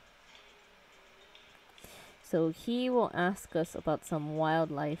 So he will ask us about some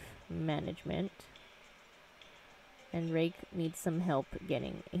wildlife management. And Rake needs some help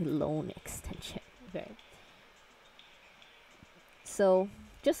getting a loan extension. Okay. So,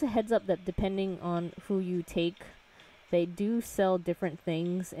 just a heads up that depending on who you take, they do sell different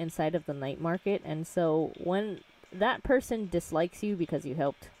things inside of the night market. And so, when that person dislikes you because you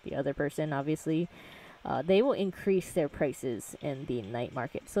helped the other person, obviously, they will increase their prices in the night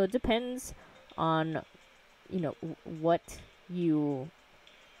market. So, it depends on what you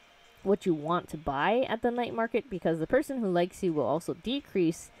want to buy at the night market, because the person who likes you will also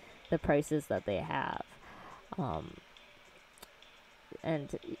decrease the prices that they have.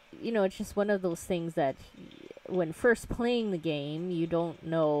 And it's just one of those things that when first playing the game, you don't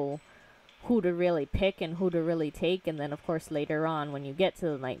know who to really pick and who to really take. And then, of course, later on, when you get to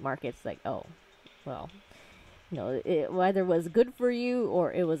the night market, it's like, oh, well, it either was good for you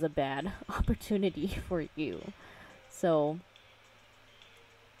or it was a bad opportunity for you. So,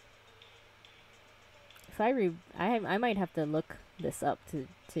 if I might have to look this up to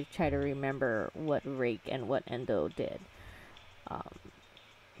try to remember what Rake and what Endo did. I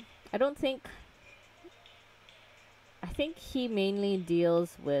think he mainly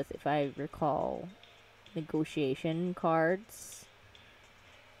deals with, if I recall, negotiation cards.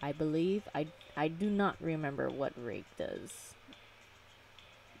 I believe. I do not remember what Rake does.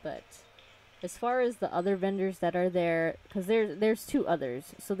 But as far as the other vendors that are there, because there's two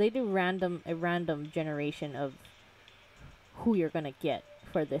others, so they do a random generation of who you're gonna get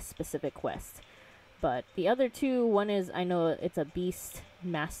for this specific quest. But the other two, one is, I know it's a beast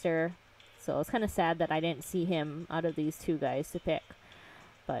master, so it's kind of sad that I didn't see him out of these two guys to pick.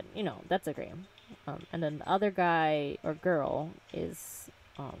 But that's a game. And then the other guy or girl is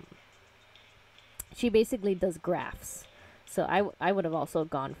she basically does graphs. So I would have also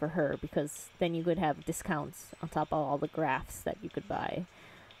gone for her, because then you could have discounts on top of all the graphs that you could buy.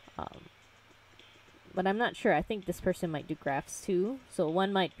 But I'm not sure. I think this person might do graphs too. So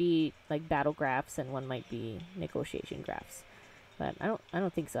one might be like battle graphs and one might be negotiation graphs. But I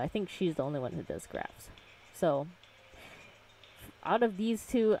don't think so. I think she's the only one who does graphs. So out of these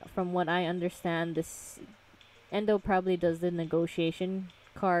two, from what I understand, this Endo probably does the negotiation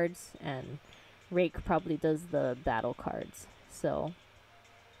cards and Rake probably does the battle cards. So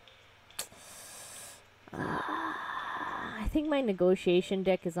I think my negotiation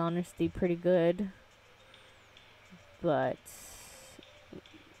deck is honestly pretty good, but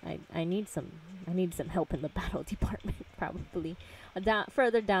I need some help in the battle department probably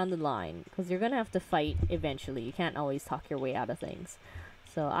further down the line, because you're gonna have to fight eventually. You can't always talk your way out of things.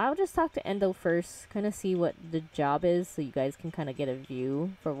 So I'll just talk to Endo first, kind of see what the job is, so you guys can kind of get a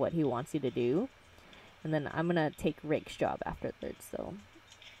view for what he wants you to do. And then I'm gonna take Rake's job afterwards. So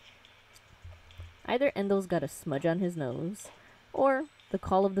either Endo's got a smudge on his nose, or the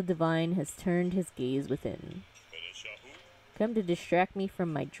call of the divine has turned his gaze within. Come to distract me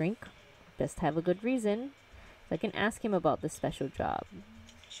from my drink? Best have a good reason, so I can ask him about this special job.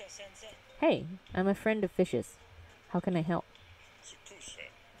 Hey, I'm a friend of Fish's. How can I help?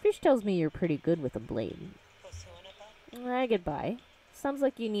 Fish tells me you're pretty good with a blade. I get by. Sounds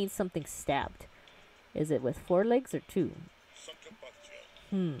like you need something stabbed. Is it with 4 legs or 2?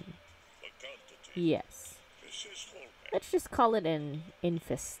 Yes. Let's just call it an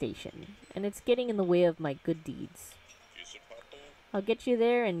infestation, and it's getting in the way of my good deeds. I'll get you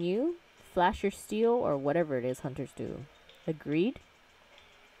there, and you, flash your steel, or whatever it is hunters do. Agreed?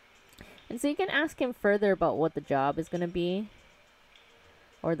 And so you can ask him further about what the job is going to be.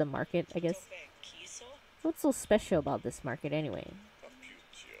 Or the market, I guess. What's so special about this market anyway?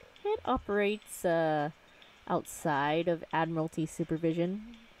 It operates outside of Admiralty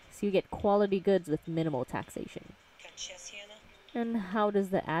supervision, so you get quality goods with minimal taxation. And how does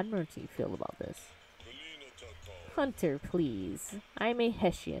the Admiralty feel about this? Hunter, please. I'm a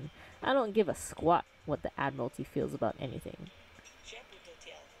Hessian. I don't give a squat what the Admiralty feels about anything.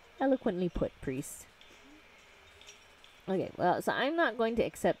 Eloquently put, priest. Okay, well, so I'm not going to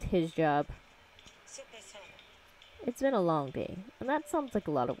accept his job. It's been a long day, and that sounds like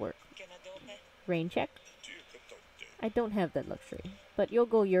a lot of work. Rain check? I don't have that luxury, but you'll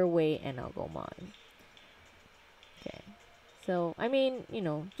go your way and I'll go mine. Okay. So, I mean,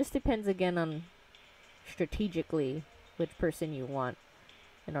 just depends again on strategically which person you want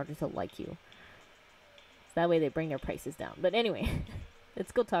in order to like you. So that way they bring their prices down. But anyway,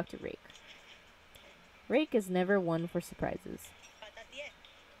 let's go talk to Rake. Rake is never one for surprises.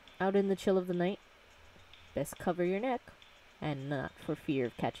 Out in the chill of the night, best cover your neck, and not for fear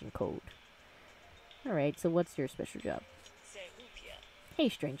of catching cold. Alright, so what's your special job? Hey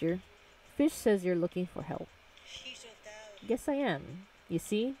stranger, Fish says you're looking for help. Guess I am. You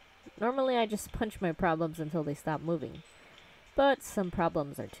see, normally I just punch my problems until they stop moving. But some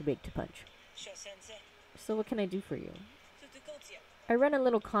problems are too big to punch. So what can I do for you? I run a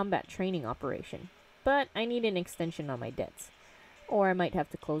little combat training operation, but I need an extension on my debts. Or I might have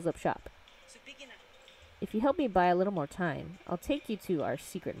to close up shop. If you help me buy a little more time, I'll take you to our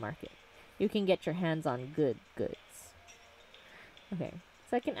secret market. You can get your hands on good goods. Okay,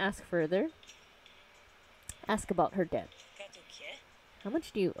 so I can ask further. Ask about her debt. How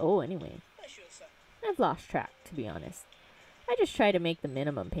much do you owe anyway? I've lost track, to be honest. I just try to make the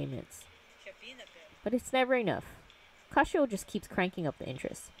minimum payments. But it's never enough. Kashio just keeps cranking up the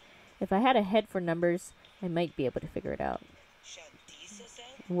interest. If I had a head for numbers, I might be able to figure it out.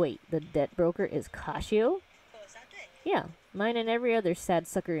 Wait, the debt broker is Kashio? Yeah, mine and every other sad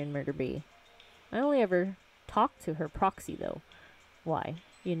sucker in Murder Bay. I only ever talked to her proxy, though. Why?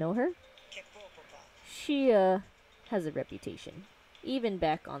 You know her? She, has a reputation. Even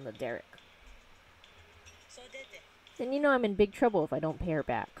back on the derrick. Then you know I'm in big trouble if I don't pay her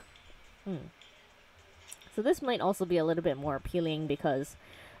back. So this might also be a little bit more appealing because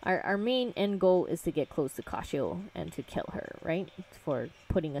our main end goal is to get close to Kashio and to kill her, right? For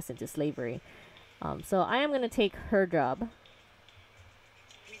putting us into slavery. So I am going to take her job.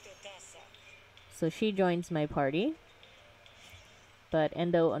 So she joins my party. But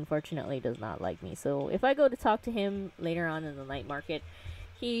Endo, unfortunately, does not like me. So if I go to talk to him later on in the night market,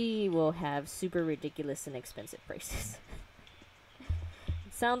 he will have super ridiculous and expensive prices.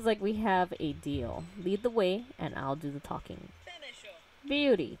 It sounds like we have a deal. Lead the way, and I'll do the talking.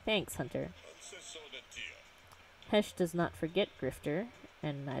 Beauty. Thanks, Hunter. Hesh does not forget, Grifter,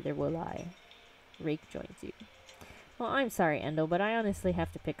 and neither will I. Rake joins you. Well, I'm sorry, Endo, but I honestly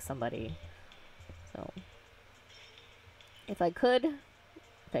have to pick somebody. So, if I could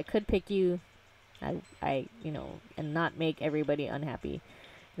pick you, I and not make everybody unhappy,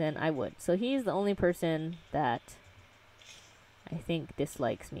 then I would. So he's the only person that I think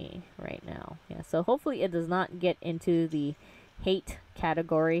dislikes me right now. Yeah, so hopefully it does not get into the hate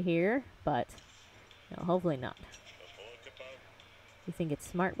category here, but hopefully not. You think it's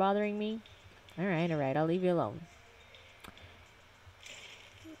smart bothering me? Alright, I'll leave you alone.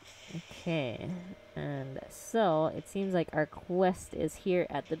 Okay, and so it seems like our quest is here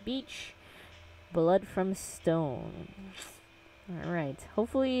at the beach. Blood from Stone. Alright,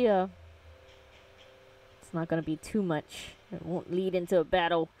 hopefully it's not going to be too much. It won't lead into a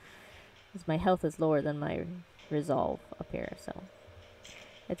battle, because my health is lower than my resolve up here, so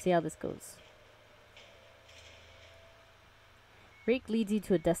let's see how this goes. Rake leads you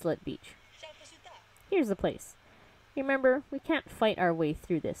to a desolate beach. Here's the place. Remember, we can't fight our way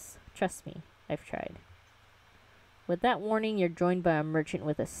through this. Trust me, I've tried. With that warning, you're joined by a merchant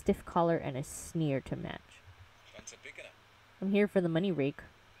with a stiff collar and a sneer to match. I'm here for the money, Rake.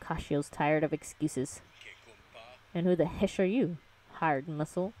 Kashio's tired of excuses. And who the hesh are you? Hired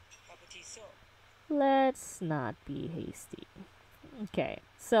muscle? Let's not be hasty. Okay,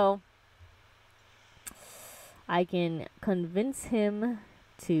 so I can convince him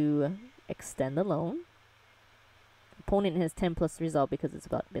to extend the loan. Opponent has 10 plus resolve because it's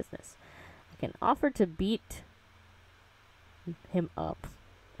about business. I can offer to beat him up,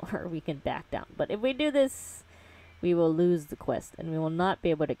 or we can back down. But if we do this, we will lose the quest, and we will not be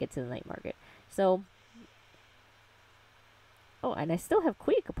able to get to the night market. So, oh, and I still have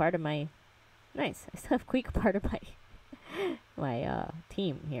Queek, a part of my, nice, I still have Queek, a part of my, my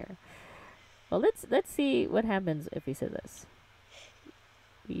team here. Well, let's see what happens if we say this.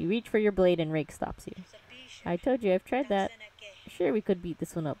 You reach for your blade and Rake stops you. I told you, I've tried that. Sure, we could beat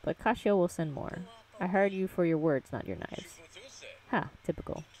this one up, but Kashio will send more. I hired you for your words, not your knives. Ha,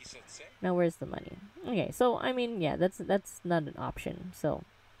 typical. Now where's the money? Okay, so, I mean, yeah, that's not an option. So,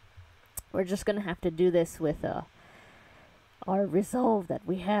 we're just gonna have to do this with our resolve that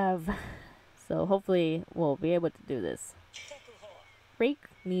we have. So, hopefully, we'll be able to do this. Rake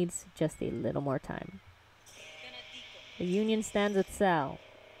needs just a little more time. The union stands with Sal.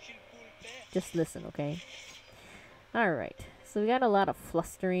 Just listen, okay? Alright, so we got a lot of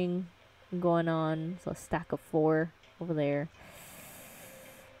flustering going on. So a stack of 4 over there.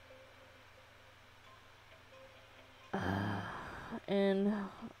 And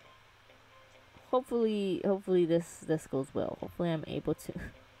hopefully this goes well. Hopefully I'm able to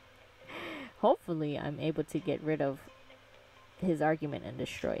hopefully I'm able to get rid of his argument and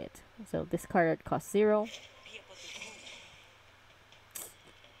destroy it. So this card costs 0.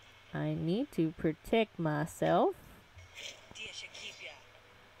 I need to protect myself.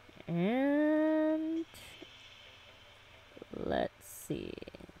 And let's see.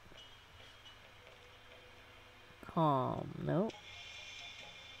 Calm. Nope.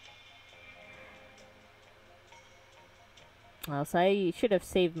 Well, so I should have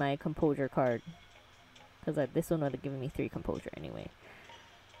saved my composure card, because this one would have given me 3 composure anyway.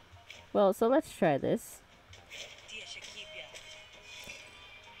 Well, so let's try this.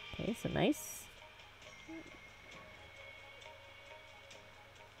 Okay, so nice.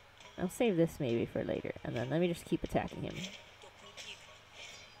 I'll save this maybe for later, and then let me just keep attacking him.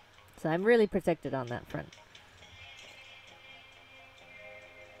 So I'm really protected on that front.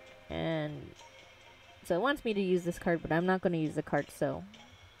 And so it wants me to use this card, but I'm not going to use the card, so.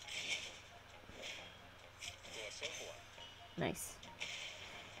 Nice.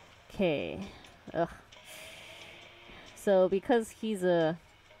 Okay. Ugh. So because he's a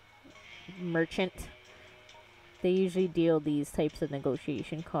merchant, they usually deal these types of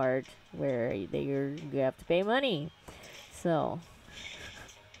negotiation cards where you have to pay money. So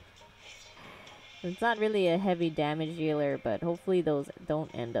it's not really a heavy damage dealer, but hopefully those don't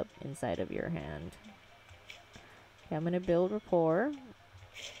end up inside of your hand. Okay, I'm gonna build rapport.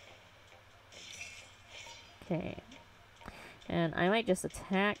 Okay. And I might just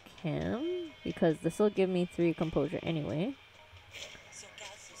attack him because this will give me 3 composure anyway.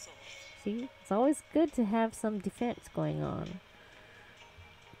 See, it's always good to have some defense going on.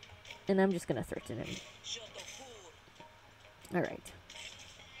 And I'm just gonna threaten him. Alright.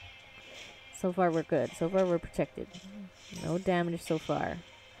 So far we're good. So far we're protected. No damage so far.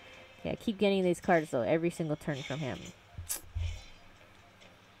 Yeah, I keep getting these cards though every single turn from him.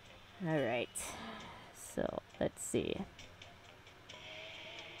 Alright. So, let's see.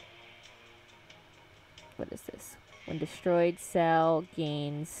 What is this? When destroyed, Sal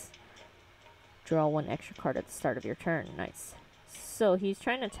gains... Draw 1 extra card at the start of your turn. Nice. So, he's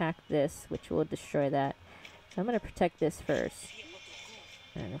trying to attack this, which will destroy that. So, I'm going to protect this first.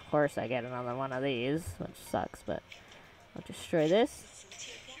 And, of course, I get another one of these, which sucks, but I'll destroy this.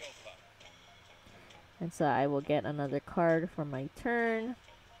 And so, I will get another card for my turn.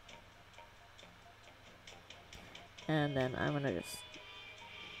 And then I'm going to just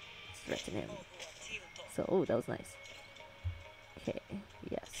threaten him. So, oh, that was nice. Okay,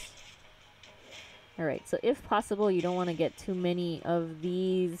 yes. Alright, so if possible, you don't want to get too many of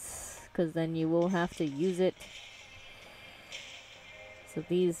these, because then you will have to use it. So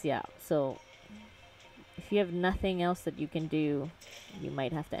these, yeah, so if you have nothing else that you can do, you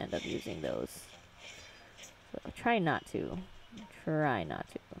might have to end up using those. So try not to. Try not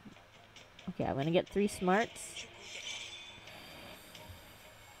to. Okay, I'm going to get 3 smarts.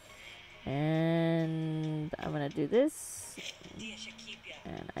 And I'm going to do this.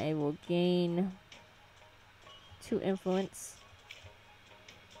 And I will gain 2 influence.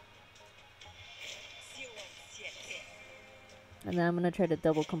 And then I'm going to try to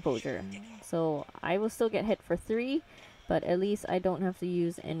double composure. So I will still get hit for 3, but at least I don't have to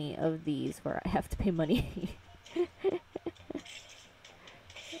use any of these where I have to pay money.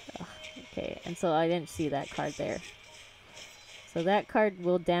 Okay, and so I didn't see that card there. So that card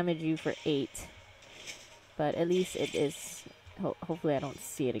will damage you for 8. But at least it is... hopefully I don't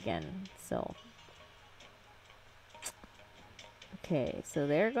see it again. So... Okay, so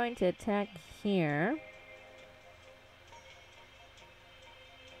they're going to attack here.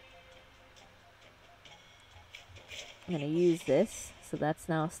 I'm going to use this. So that's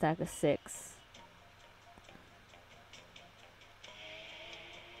now a stack of 6.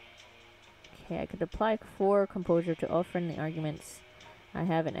 Okay, I could apply 4 composure to all friendly arguments. I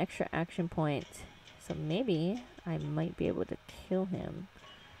have an extra action point. So maybe I might be able to kill him.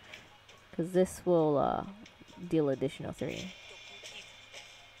 Because this will deal additional 3.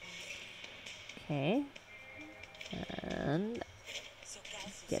 Okay. And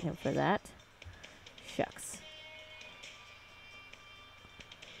get him for that. Shucks.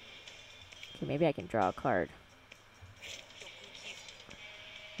 Okay, maybe I can draw a card.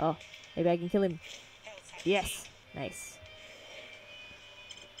 Oh, maybe I can kill him. Yes! Nice.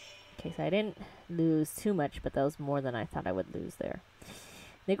 Okay, so I didn't lose too much, but that was more than I thought I would lose there.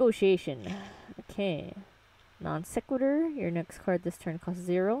 Negotiation. Okay. Non sequitur. Your next card this turn costs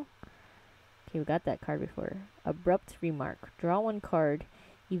 0. Okay, we got that card before. Abrupt remark. Draw 1 card.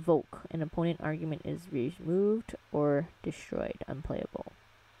 Evoke. An opponent argument is removed or destroyed. Unplayable.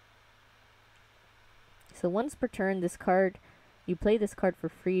 So once per turn, this card, you play this card for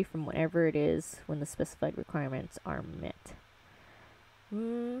free from whenever it is when the specified requirements are met.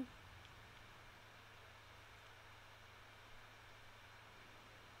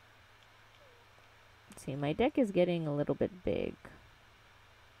 Let's see, my deck is getting a little bit big.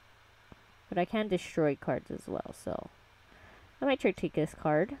 But I can destroy cards as well, so I might try to take this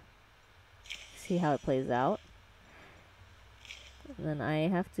card. See how it plays out. And then I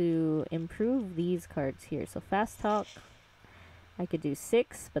have to improve these cards here. So fast talk, I could do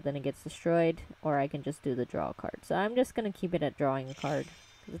 6, but then it gets destroyed, or I can just do the draw card. So I'm just going to keep it at drawing a card,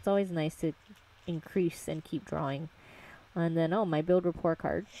 because it's always nice to increase and keep drawing. And then, oh, my build rapport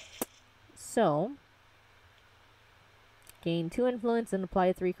card. So, gain 2 influence and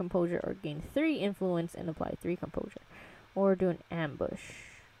apply 3 composure, or gain 3 influence and apply 3 composure. Or do an ambush.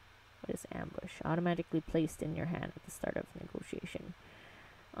 What is ambush? Automatically placed in your hand at the start of negotiation.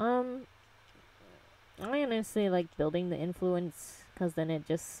 I honestly like building the influence, because then it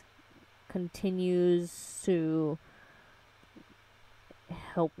just continues to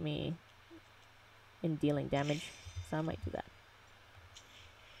help me in dealing damage. So I might do that.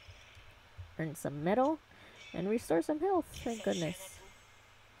 Earn some metal and restore some health. Thank goodness.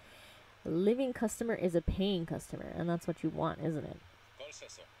 A living customer is a paying customer, and that's what you want, isn't it?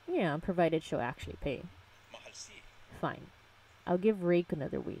 Yeah, provided she'll actually pay. Fine. I'll give Rake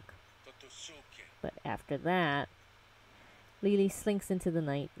another week. But after that, Lily slinks into the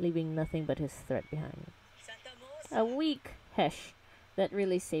night, leaving nothing but his threat behind. A week? Hesh. That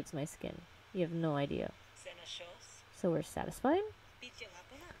really saves my skin. You have no idea. So we're satisfied?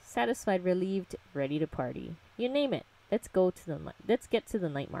 Satisfied, relieved, ready to party. You name it. Let's get to the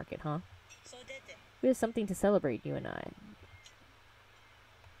night market, huh? We have something to celebrate, you and I.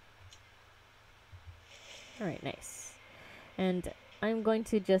 Alright, nice. And I'm going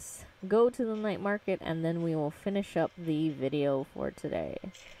to just go to the night market and then we will finish up the video for today.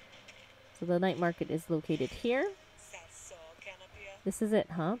 So the night market is located here. This is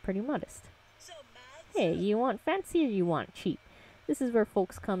it, huh? Pretty modest. Hey, you want fancy or you want cheap? This is where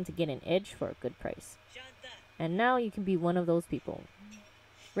folks come to get an edge for a good price. And now you can be one of those people.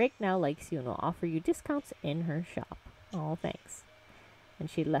 Rake now likes you and will offer you discounts in her shop. Oh, thanks. And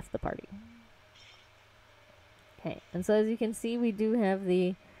she left the party. Okay, and so as you can see, we do have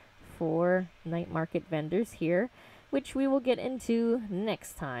the 4 night market vendors here, which we will get into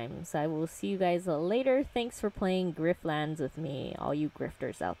next time. So I will see you guys later. Thanks for playing Griftlands with me, all you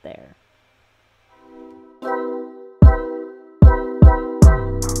grifters out there.